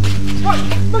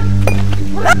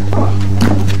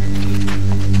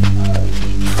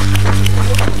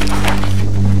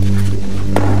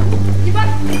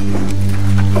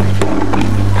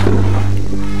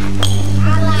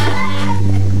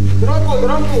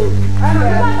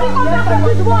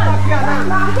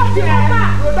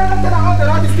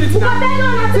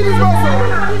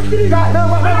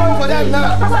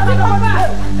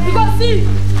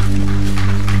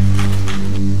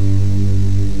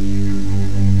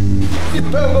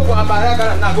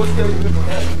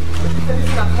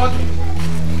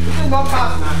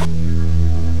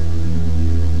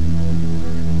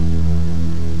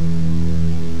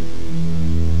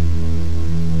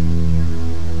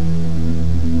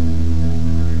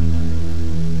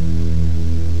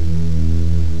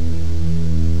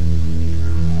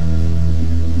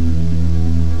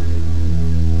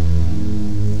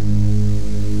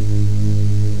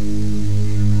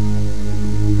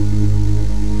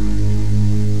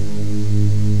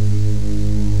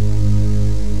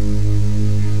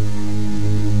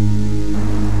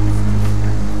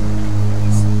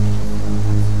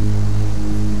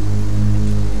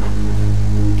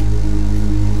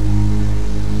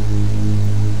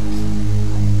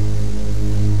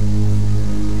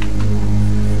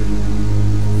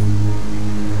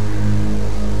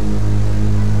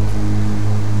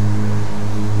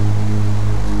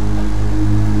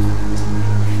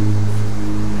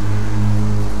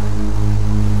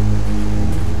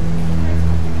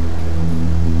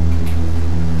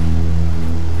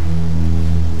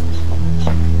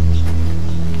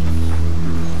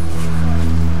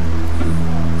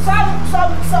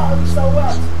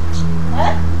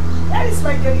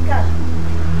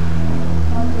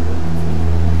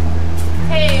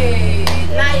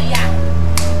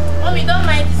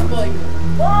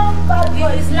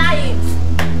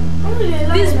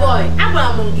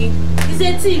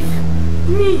 is a thief.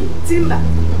 Me, Timber.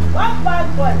 One bad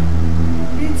boy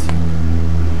beat you.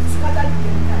 Scatter the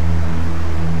jerrycan.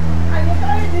 And you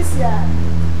carry this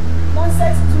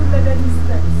nonsense two-legged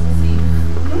steps.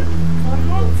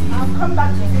 I'll come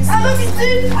back to this. I love you,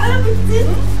 thief. I love you, thief.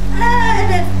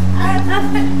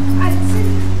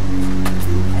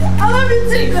 I love you,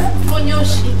 thief. On your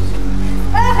shit.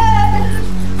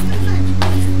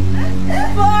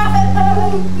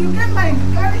 You get mine.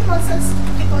 Carry nonsense.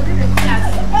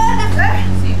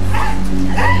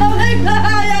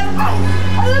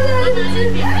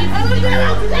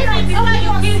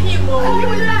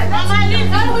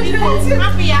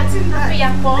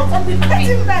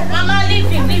 Mama, leave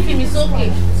him, it's okay.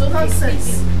 So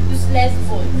nonsense. Useless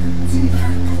boy.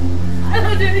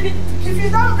 If you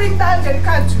don't bring that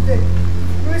jerrycan today,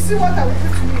 you will see what I will do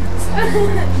to you.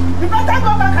 You better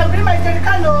go back and bring my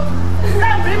jerrycan, no? You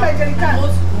can't bring my jerrycan.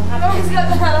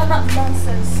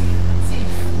 Nonsense.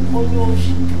 On your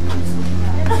shit.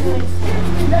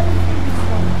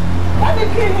 Let me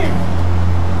kill him.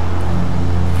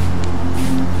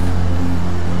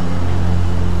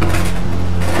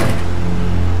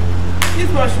 This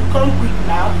one should come quick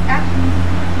now.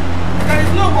 There is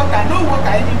no water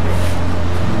anywhere.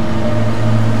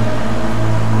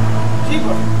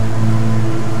 Chico,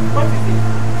 what is it?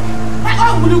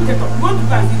 How will you get up? You want to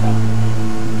go and sit down?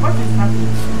 What is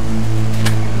happening?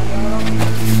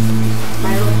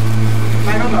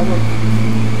 My rubber what?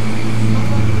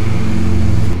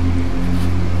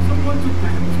 Someone took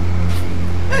my rubber.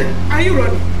 Hey, are you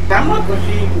running? I'm not going to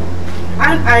leave you.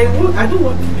 And I don't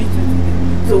want to beat you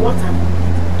today. So what happened?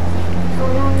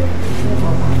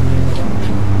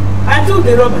 I took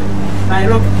the rubber. My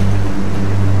rubber.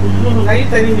 Are you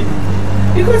telling me?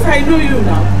 Because I know you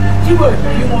now. Chiboy,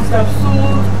 you must have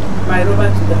sold my rubber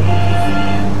to the monkey.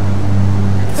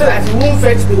 So that you won't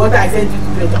fetch the water I sent you to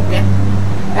fetch up here.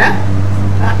 Huh?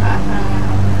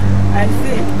 I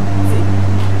see.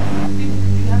 You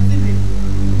have seen it.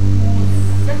 You must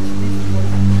fetch this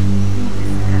water.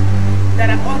 There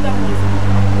are other ones.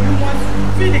 You must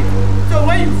feel it. So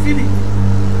when you feel it,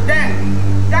 then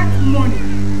that money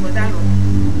for that rubber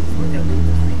is what you're going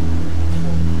to see.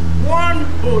 One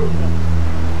bowl now.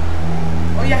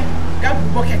 Oh yeah, that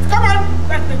bucket. Come on,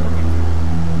 that's the bucket.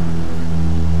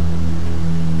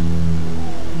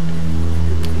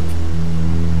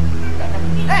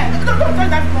 Hey, don't touch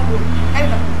that small bowl.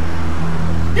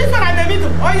 This one at the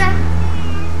middle. Oh yeah.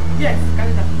 Yes,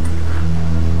 carry that.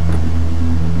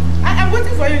 I'm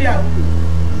waiting for you here.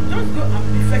 Just go and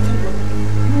be fetching water.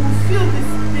 You will feel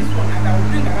this one and I will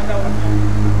bring another one.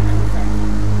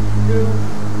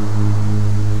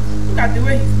 Look at the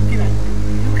way he's looking at you.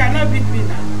 You cannot beat me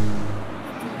now.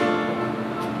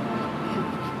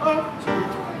 Oh.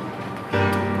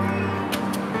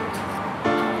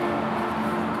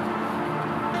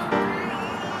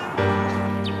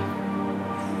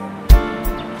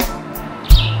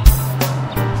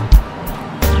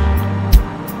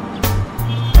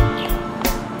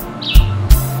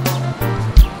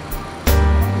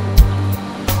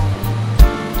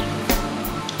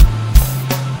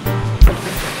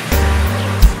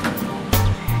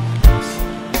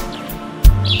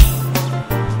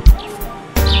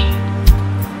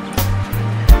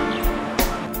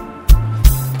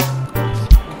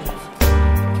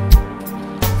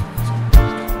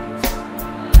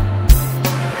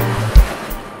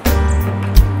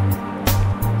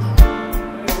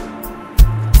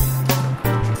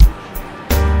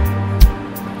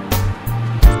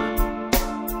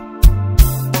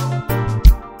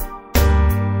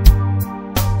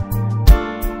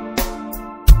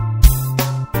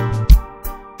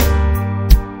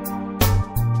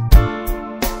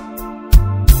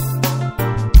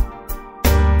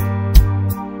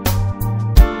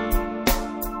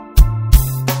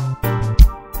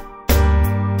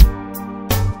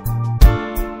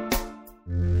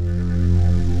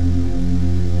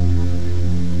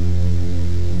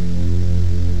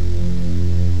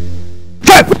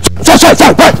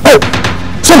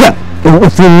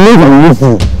 If you leave and leave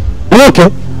you, okay?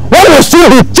 Why do you still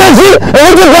be chasing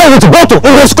every guy with a bottle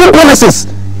in the school premises?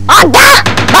 Baba!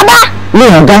 Baba!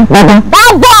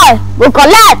 That boy will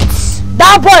collect!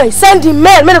 That boy send the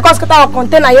mail, make the cost cut our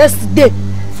container yesterday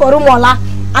for Rumola,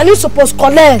 and you supposed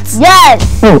collect. Yes!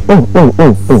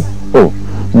 Oh.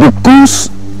 Because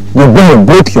the boy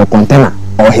broke your container,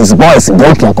 or his boys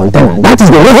broke your container, that is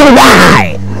the reason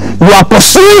why you are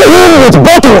pursuing him with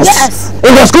bottles. Yes!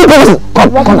 In the school premises.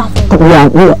 Come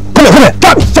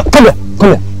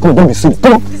here, don't be silly.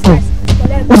 Come on.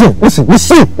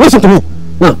 Listen to me.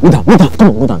 Now,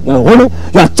 move down.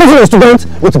 You are chasing a student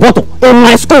with a bottle in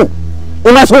my school.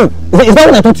 Is Is that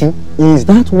what I taught you? Is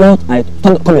that what I...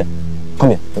 Come here. Come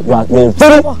here. You are very...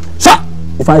 Sir!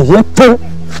 If I hear...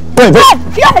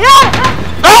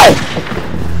 Hey!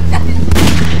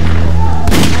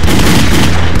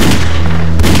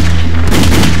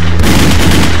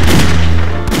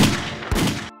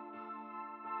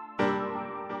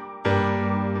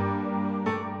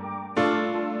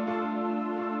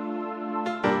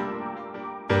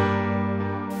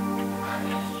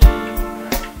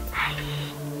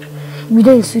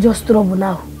 We're in serious trouble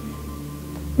now.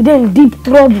 We're in deep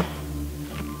trouble.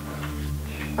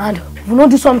 And if we don't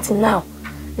do something now,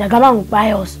 Degame will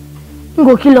buy us. He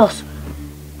will kill us.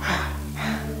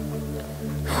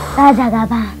 That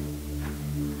Degame.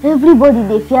 Everybody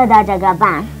they fear that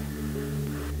Degame.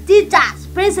 Teachers,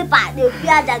 principal, they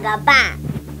fear Degame.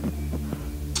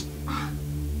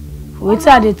 Wait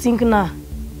till they think now.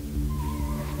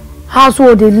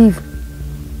 Household they live.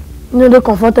 You know they're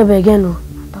comfortable again. No?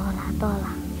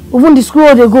 Even the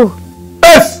school they go.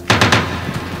 Yes!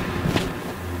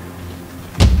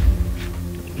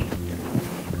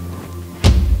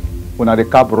 Una dey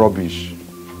cap rubbish.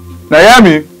 Now hear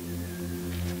me?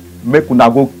 Make una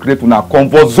go create una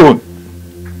comfort zone.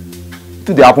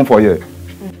 What dey happen for here?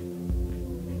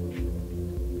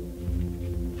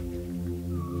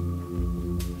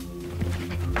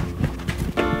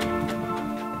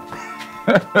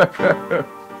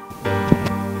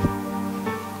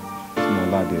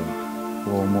 Smaller than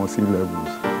almost sea levels.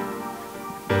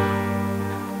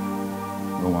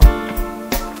 No one.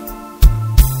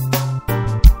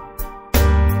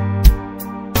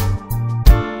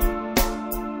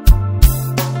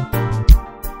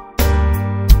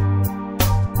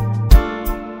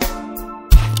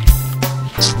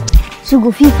 So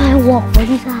go fit find work for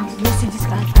this house. You see this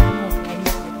guy find work like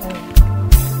this.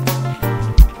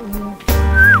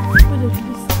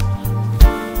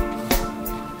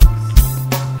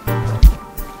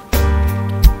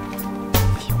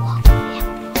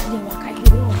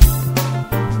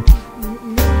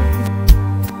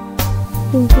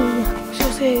 So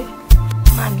say,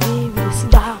 man, we will sit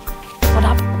down for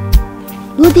that.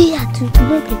 No, they are to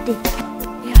make it.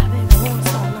 Yeah, baby, I want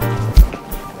some now.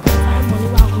 Find money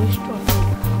while going strong.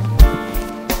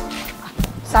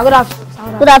 Sir, good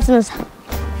afternoon. Good afternoon, sir.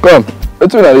 Come,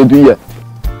 what are you doing here?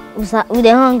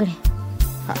 We're hungry.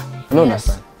 No,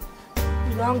 understand.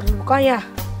 We're hungry. We come here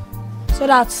so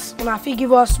that when I fit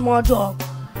give us small job,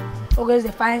 always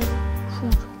they find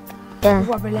food. Yeah.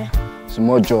 For Bele.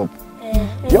 Small job.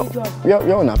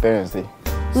 You're on our parents day.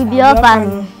 We be up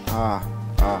and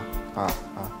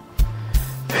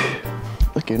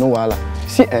Okay, no wahala.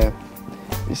 See,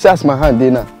 you see as my hand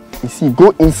there now. You see, go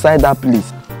inside that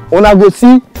place. Una go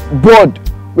see board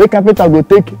where carpenter go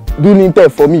take do lintel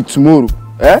for me tomorrow.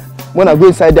 When I go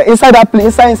inside there, inside that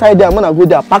place, inside there, when I go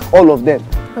there, pack all of them.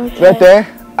 okay. But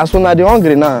as una dey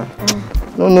hungry now,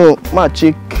 no, ma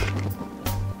check.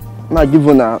 Ma give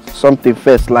una something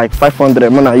first, like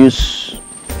 500. Man, I use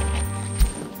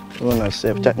one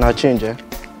save. Check now, change. Okay,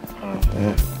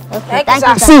 thank you,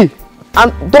 sir. See,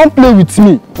 and don't play with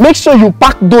me. Make sure you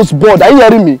pack those boards. Are you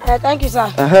hearing me? Thank you, sir.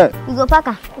 You go pack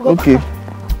her. Okay.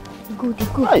 Go.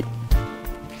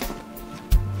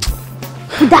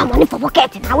 Put that money for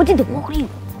pocket. Now what did they work you?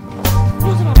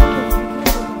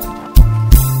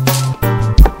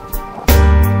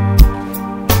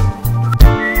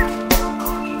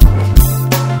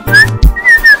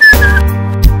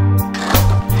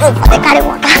 They carry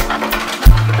water.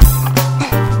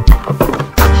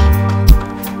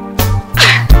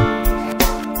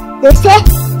 They say,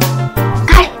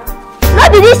 carry.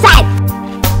 Not be this side.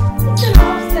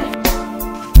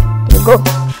 You go.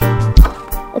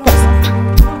 Okay.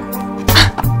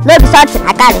 No be something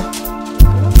I carry.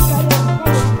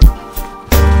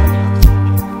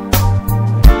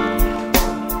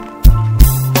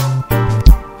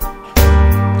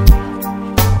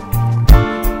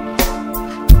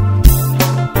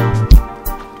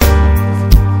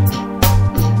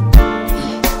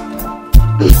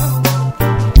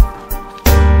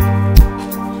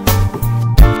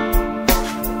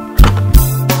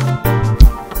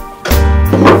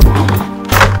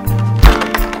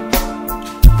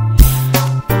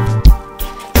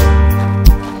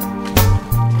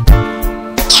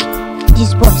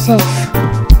 This boy safe.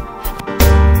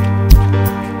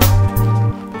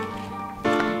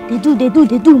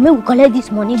 They do. May we collect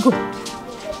this money, go.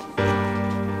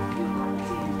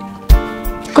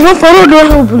 Come on, follow.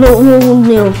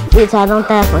 No. Wait, I don't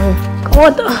tire for him. Come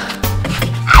on.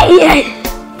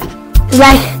 It's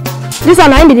like, this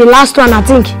one I the last one, I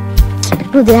think.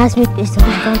 People, they ask me this, so I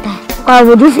don't tire. I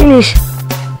will do finish.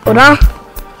 But now,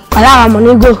 collect our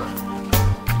money, go.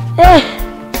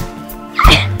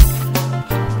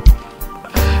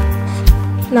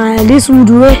 Now this wood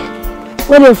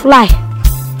where they fly.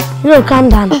 You know, calm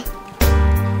down.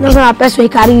 No gonna press where you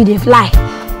carry you they fly.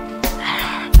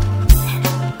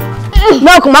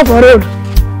 No come up for road.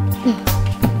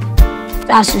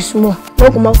 That's too small. No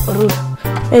come up for road.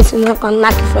 It's not gonna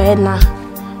knock you for head now.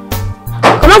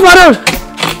 Come up for road.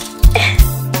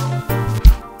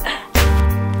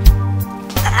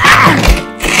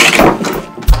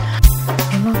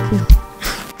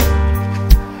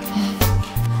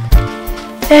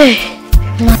 Hey,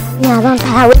 yeah, don't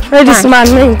tire. Where this man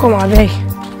name come out there?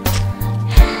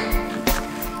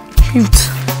 Shoot.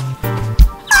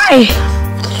 Hey,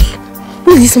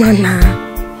 who is this man now?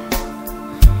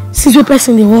 See the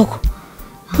person they walk.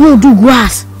 No do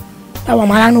grass. That one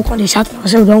man no come they shout for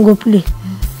myself. Don't go play.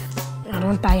 I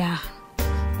don't tire.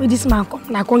 Where this man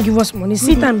come? I can't give us money.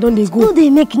 See time don't they go? No, they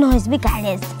make noise. Make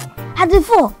I rest. At the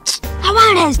 4, I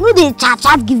want rest. No, they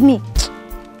chat give me.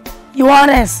 You want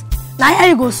rest? Now here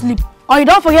you go sleep. Or you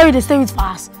don't forget we they stay with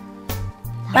fast.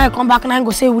 When you come back now and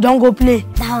go say we don't go play.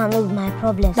 That one no be my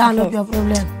problem. That one no be your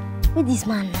problem. With this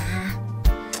man nah.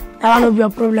 That one no be your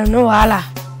problem. No wahala.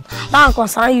 That one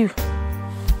concern you.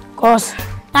 Cause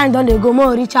time don't they go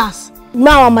more rich us.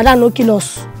 Now our mother no kill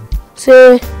us.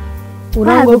 Say we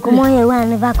don't go come on here when I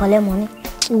never collect money.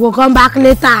 We go come back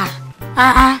later.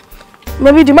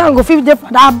 Maybe the man go 50 days for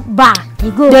that bar.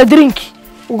 They drink.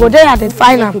 We go there at the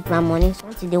final. With my money, so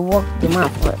they work the man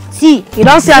for. See, you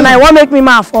don't see and I won't make me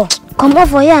mad for. Come on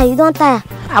for here, you don't tire.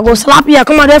 I go slap you,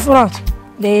 come on there front.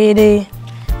 They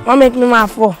won't make me mad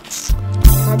for.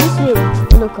 Now this way,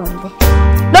 look on there.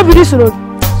 Don't be this road.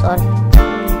 Sorry.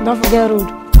 Don't forget road.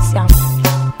 See,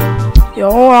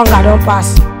 your own hunger don't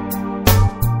pass.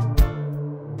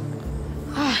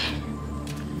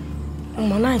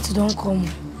 My night don't come.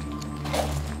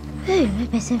 Hey, my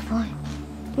person for.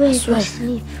 Where you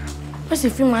sleep? Person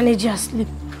feel manage your sleep.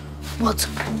 But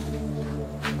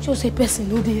just a person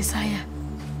no dey desire.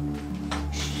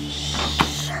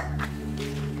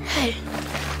 Hey.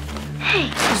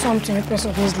 Do something a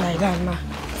person feels like that now.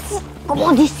 Come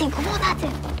on this thing, come on that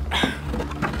thing.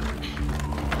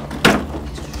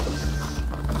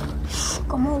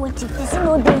 Come on wait, person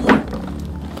no dey here.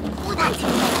 Come on that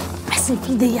thing. Person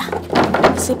feel dey here.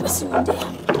 Say person no dey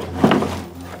here.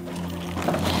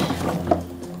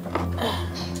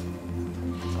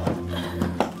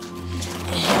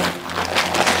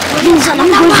 I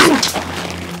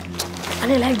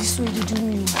don't like this way you do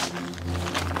me.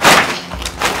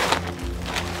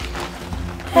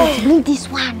 Hey, bring this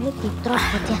one, make it drop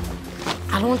for there.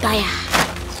 I don't tire.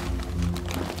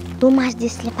 Don't match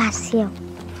this slippers here.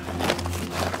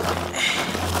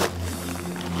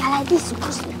 I like this, you go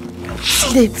sleep.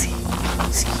 See.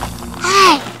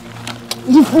 Hey,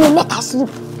 you will make us sleep.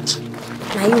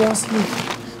 Now you won't sleep.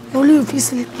 Only if you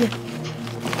sleep here.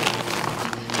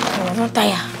 I don't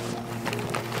tire.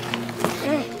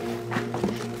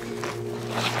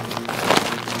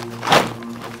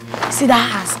 See that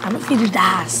house? I don't feel reach that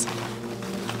house.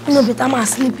 You know, better man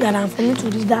sleep here than for me to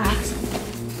reach that house.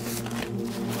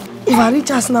 If I reach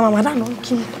house now, my mother don't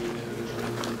kill me.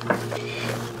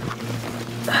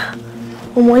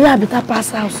 Yeah, better pass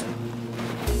house.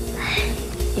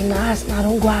 In the house now, I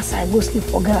don't go outside, go sleep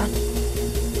for ground.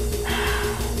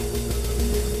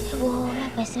 Oh, my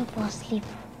person for sleep.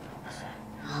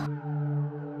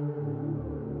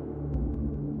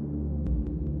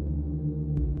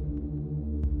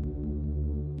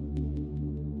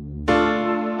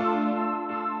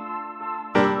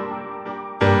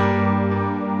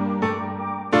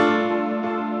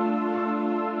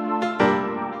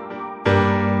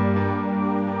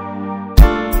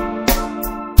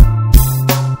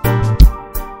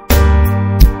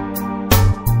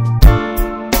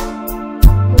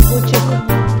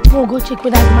 Go check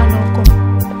with that man don't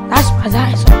come. That's Paza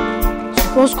is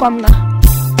supposed to come now.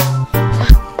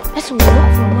 Let's go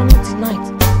work from morning to night.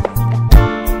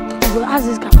 We go ask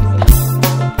this guy.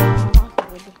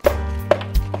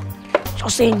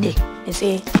 Just saying they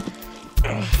say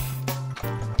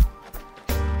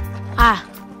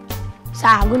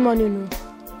sir, good morning.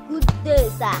 Good day,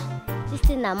 sir. This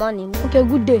thing na morning. Okay,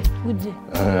 good day.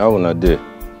 How una dey?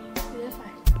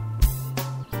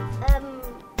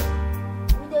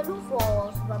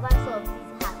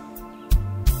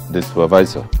 The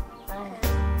supervisor?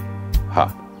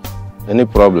 Any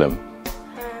problem?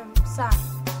 Sir,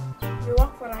 you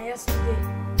work for us yesterday.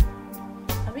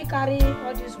 We carry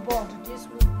all this board, this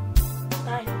room,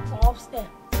 for upstairs.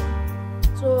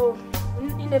 So, you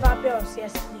never pay us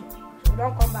yesterday. So, we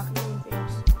don't come back and pay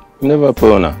us. You never pay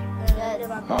una?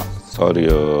 Never pay us. Sorry.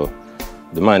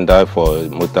 The man died for a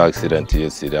motor accident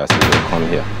yesterday as he come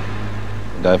here.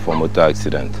 He died for motor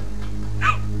accident.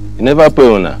 You never pay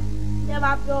owner?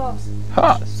 Never pay us.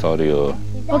 Ha! Sorry, oh.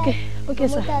 Okay,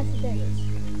 sir.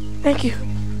 Thank you.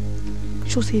 You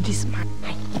should say this man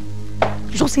die.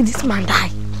 You should say this man die.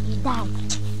 He died.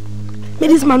 May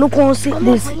this man no come say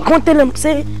this. Can't tell him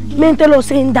say, men tell us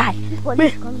say he die.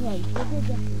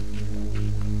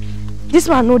 This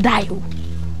man no die.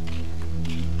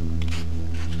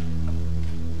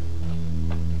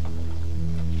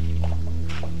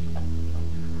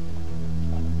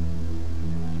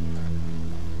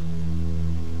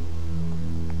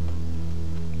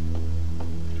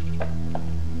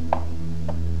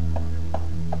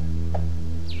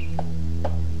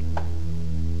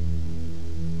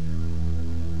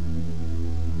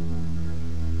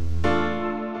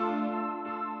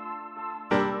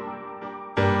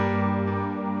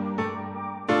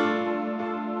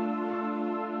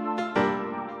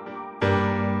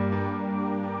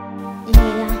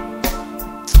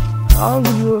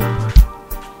 Oh.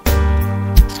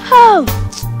 Oh,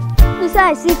 this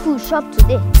I see food shop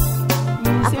today.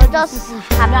 I for just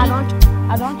happy. I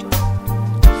don't.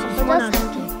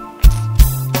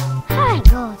 Hi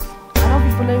God. I don't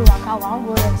people let you walk out. I won't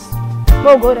go rest.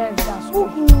 No go rest. That's no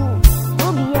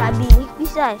be here. I be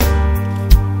this side.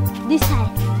 This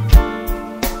side.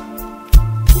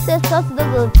 He says just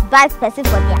don't go bite person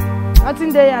for there.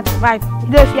 Nothing there to bite.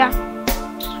 They fear.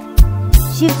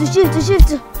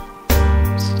 Shift.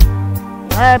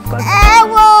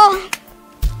 Whoa.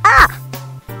 Ah!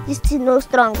 This thing no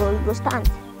strong, you go stand.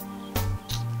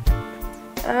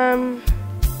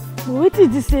 What is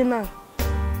this thing now?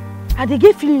 I dey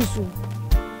get feeling so.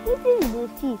 What is the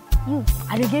feel? You?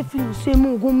 I dey get feeling say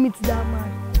mo go meet that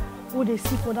man who they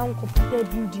see for that uncompleted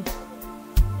building.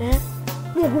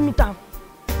 Mo go meet him.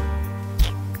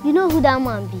 You know who that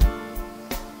man be?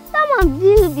 That man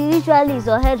be the ritualist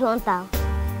or headhunter.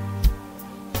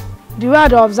 The way I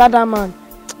observe that man,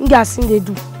 you guys seen they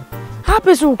do. How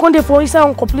person will come there for inside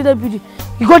uncompleted building?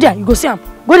 You go there, you go see him.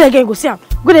 Go there again, you go see him.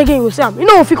 Go there again, you go see him. You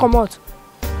know if he come out.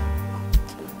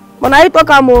 When I talk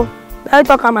am,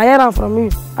 I hear am from you.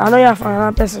 I know you are from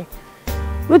another person.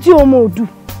 What you want do?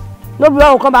 Nobody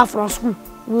will come back from school.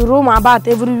 We roam about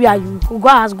everywhere. You go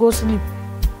as go sleep.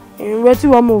 What you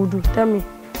want do? Tell me.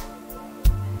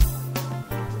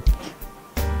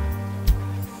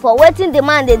 For waiting the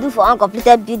man they do for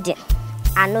uncompleted building,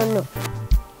 I don't know.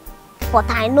 But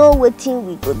I know waiting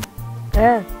we go do.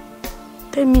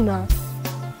 Tell me now.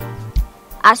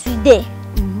 As we die,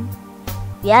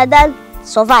 we either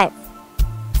survive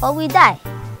or we die.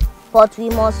 But we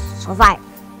must survive.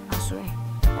 I swear.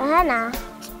 Nah.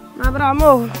 My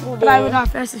brother, try with that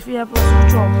first if you help us to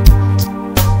chop.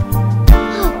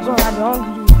 So I don't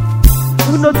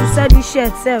hungry. You know to sell this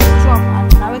shirt, sell chop.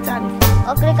 I wait at it.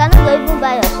 Okay, can you go even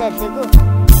buy your shirt? They go.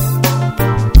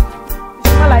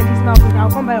 It's not like this now, but I'll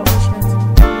come buy your own shirt.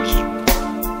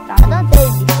 I don't tell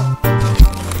you before.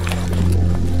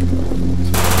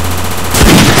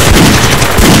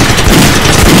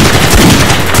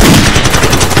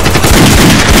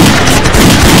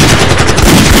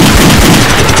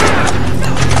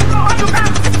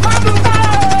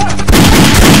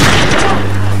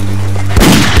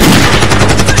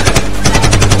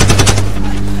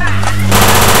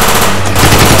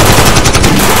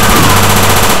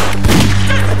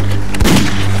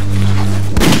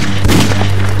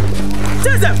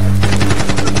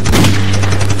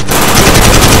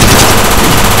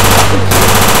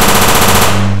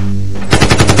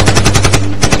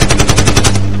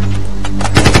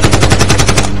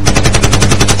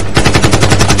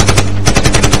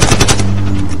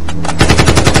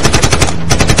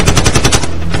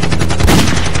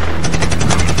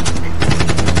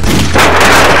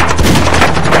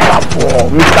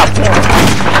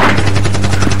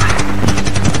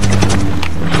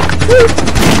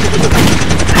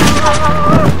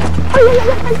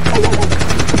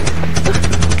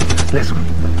 Let's go.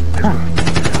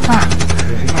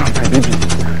 My baby.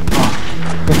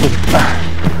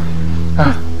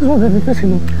 This is what we have been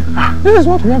facing. This is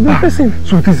what we have been facing.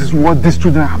 So this is what these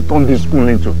children have turned this school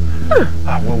into.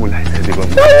 What will I say? You've not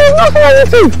seen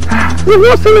anything. You've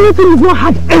not seen anything. You've not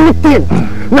had anything.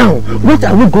 Now, what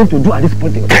are we going to do at this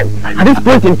point in time? At this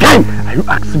point in time, are you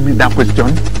asking me that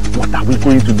question? What are we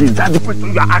going to do? Is that the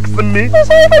question you are asking me? Yes,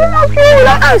 I didn't ask you. What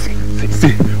I ask?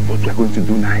 See, what we are going to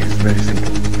do now is very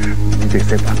simple. We need a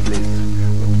safer place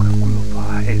where we can cool off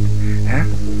our head.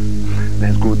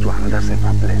 Let's go to another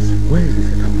safer place. Where is the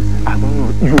safer place? I don't know.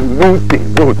 You know the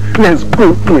road. Let's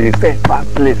go to a safer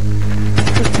place.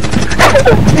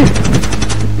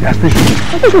 They are stationed.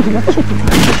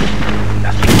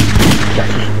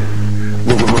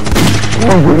 You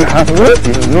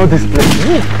know this place.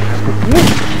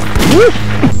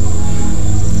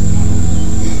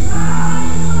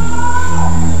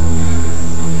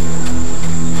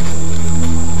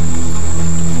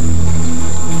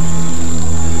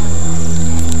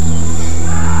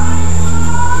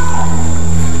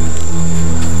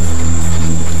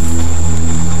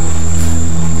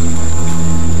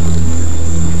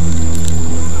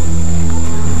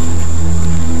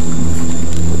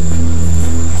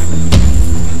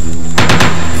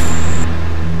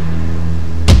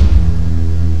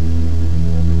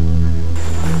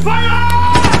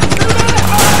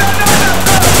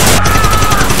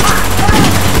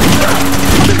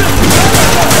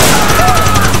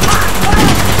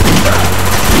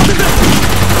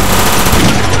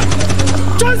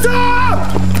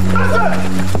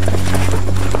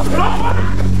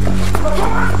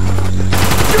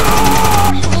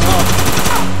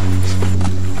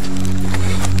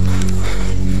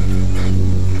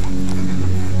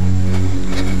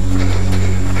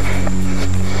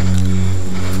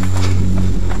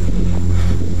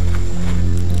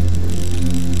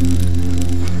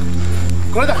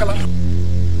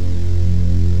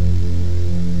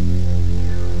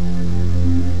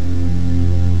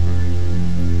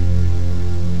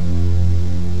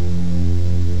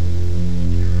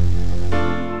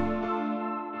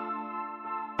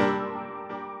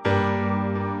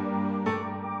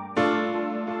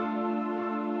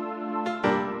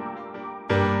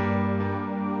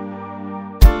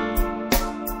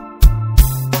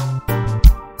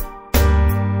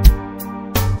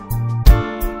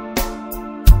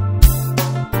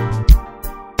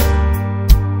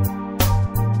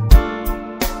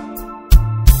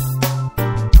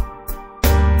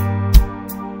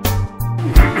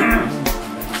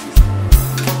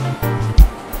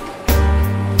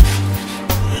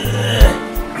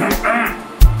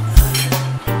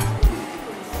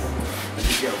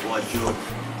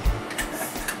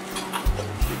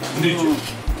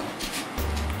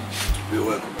 You're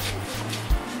welcome.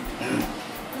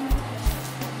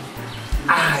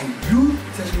 Are you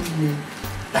telling me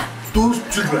that those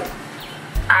children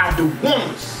are the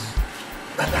ones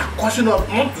that are causing us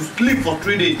not to sleep for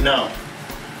 3 days now?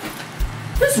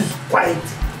 This is quite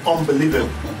unbelievable.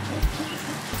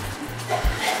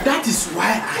 That is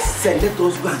why I said let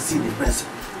us go and see the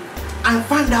principal and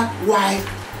find out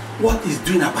what he's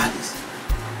doing about this.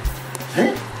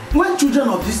 Eh? When children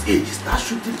of this age start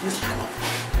shooting this kind of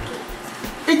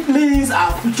thing, it means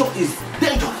our future is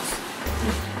dangerous.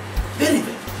 Very,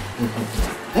 very.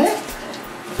 Eh?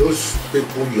 Those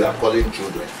people you are calling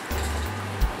children,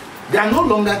 they are no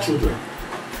longer children.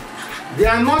 They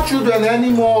are not children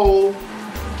anymore.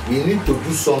 We need to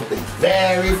do something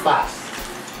very fast.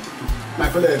 My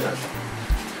fellow elders,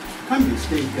 can't be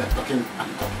staying here talking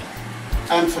and talking.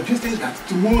 I am suggesting that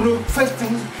tomorrow, first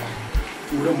thing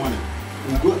tomorrow morning,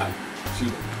 we'll go and see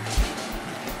them.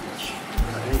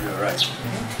 I think you're right.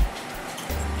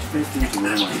 First thing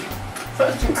tomorrow morning.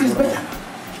 First thing is better.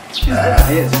 It's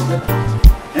better, yes, it's better.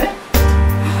 Eh?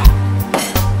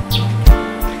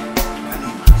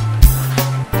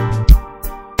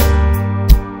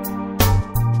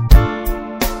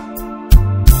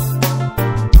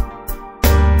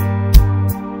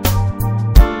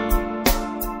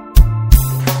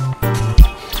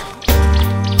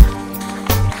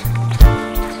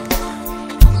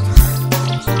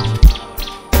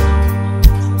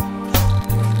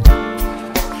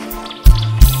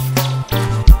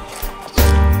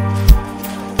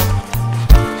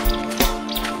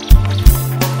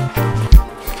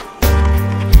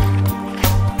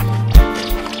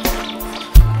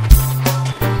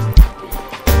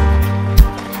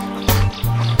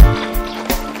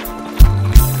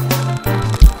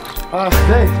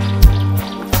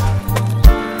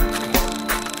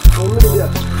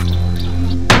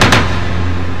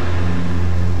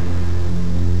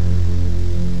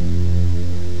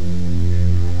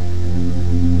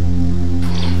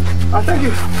 Thank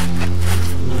you.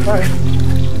 All right.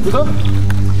 Good up?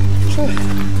 Sure.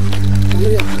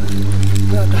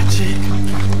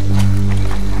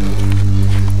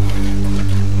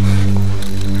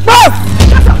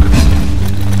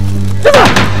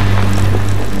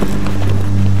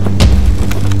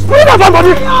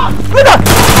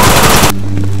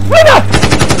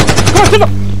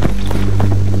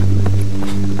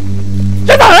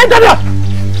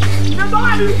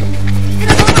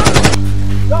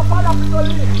 Your father people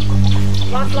leave.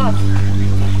 Last.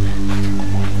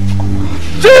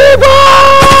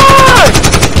 Chiboy!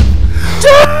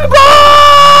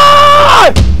 Chiboy!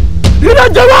 You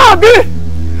don't jump me!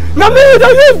 Now me,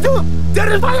 there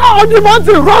is fire on the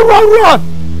mountain. Run!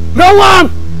 No one!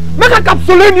 Make a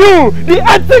capsule in you! The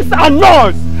ethics are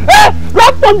yours! Eh?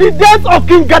 Right from the days of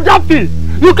King Gaddafi!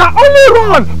 You can only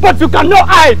run, but you cannot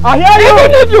hide! I hear you!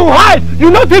 Even if you hide,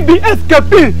 you not be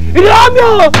escaping! In the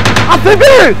army!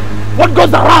 Asibi! What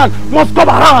goes around must come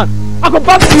around! I go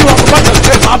back to you, I go back to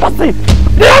you, I go see!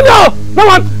 In the army! No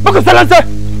one! Make a silence!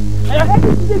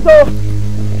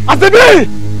 Asibi!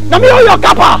 Now me on your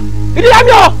kappa! In the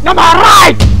army! Now my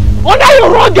right! Under your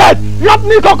rugged! Let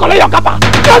me go collect your kappa!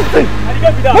 Just see!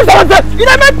 Who's the one say? In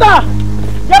the matter!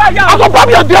 I go bomb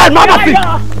your dead, mama see!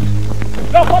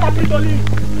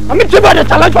 I mean, chiboy the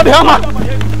challenge for the hammer!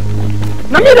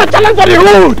 I mean the challenge for the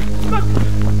hood!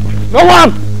 No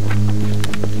one!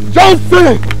 Just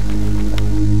see!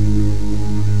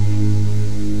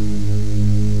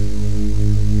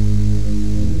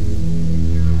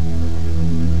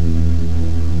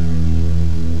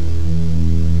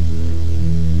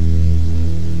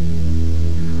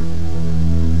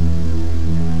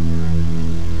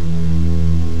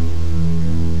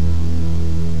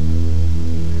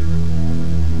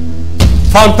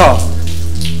 Fanta,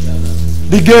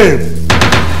 the game.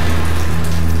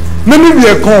 Many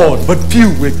were called, but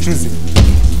few were chosen.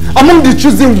 Among the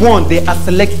chosen ones, they are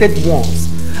selected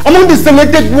ones. Among the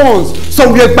selected ones,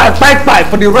 some were by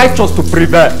for the righteous to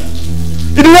prevail.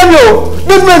 In the end,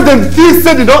 those men them feel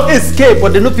say they don't escape,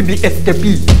 but they not to be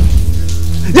escapee.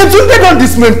 Yet Tunde don't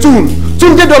dismantle,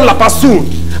 Tunde don't lapasoon.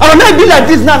 And when I be like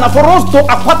this now, for us to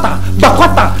akwata,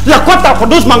 bakwata, lakwata for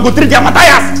those mango tree, they are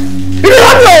Matthias. In the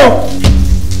end,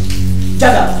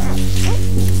 Jaga,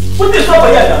 put this over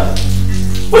here now.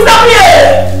 Put that here.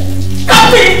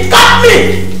 Cut me, cut me.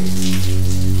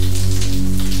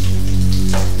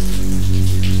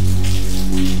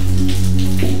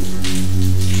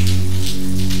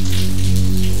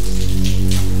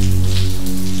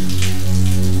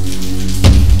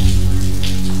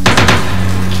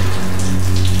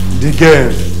 The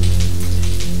game.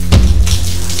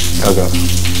 Jaga.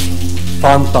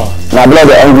 Fanta. My blood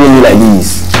is angry me like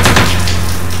this.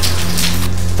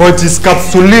 For it is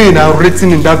capsulated and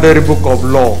written in that very book of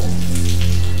law.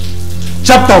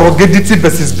 Chapter Ruggedity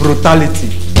versus Brutality.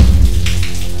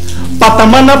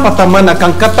 Patamana,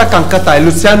 kankata,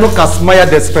 Luciano Casmaya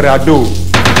Desperado.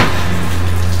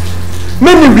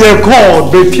 Many were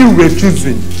called, but few were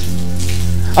chosen.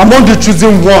 Among the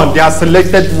chosen ones, there are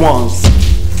selected ones.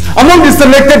 Among the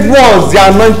selected ones, there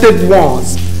are anointed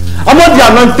ones. Among the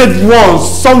anointed ones,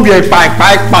 some were by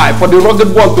for the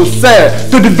rugged one to sell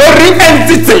to the very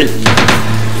entity.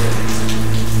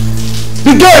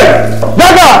 The game,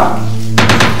 Jaga!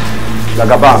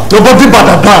 Jagaba. Nobody but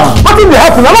a damn. What did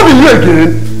happen? I'm not be here again.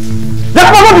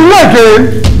 Jaga, I'm not be here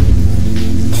again.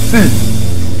 See,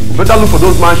 you better look for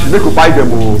those man, she make you buy them.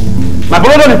 Oh. My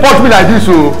brother don't report me like this.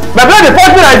 Oh. My brother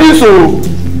report me like this. Oh.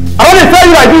 I want to tell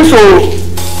you like this. Oh.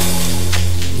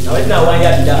 Now it's not 1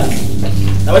 year to that.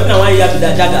 Now what's 1 year to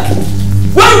that, Jaga?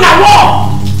 When you na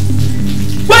war?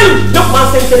 When you look man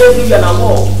say you na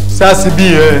war?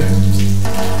 Sasibi,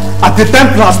 at the time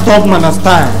plus 12 minus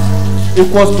time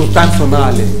equals to time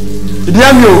sonale. You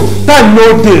hear me? Time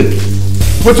no day.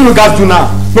 What do you guys do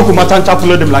now? No come and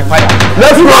follow them like fire.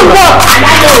 Let's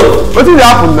go. What did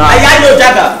happen now? I know,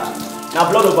 Jaga.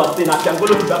 Now blood over stay. Now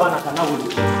Piangolo to Baba na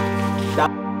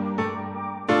Kanawo.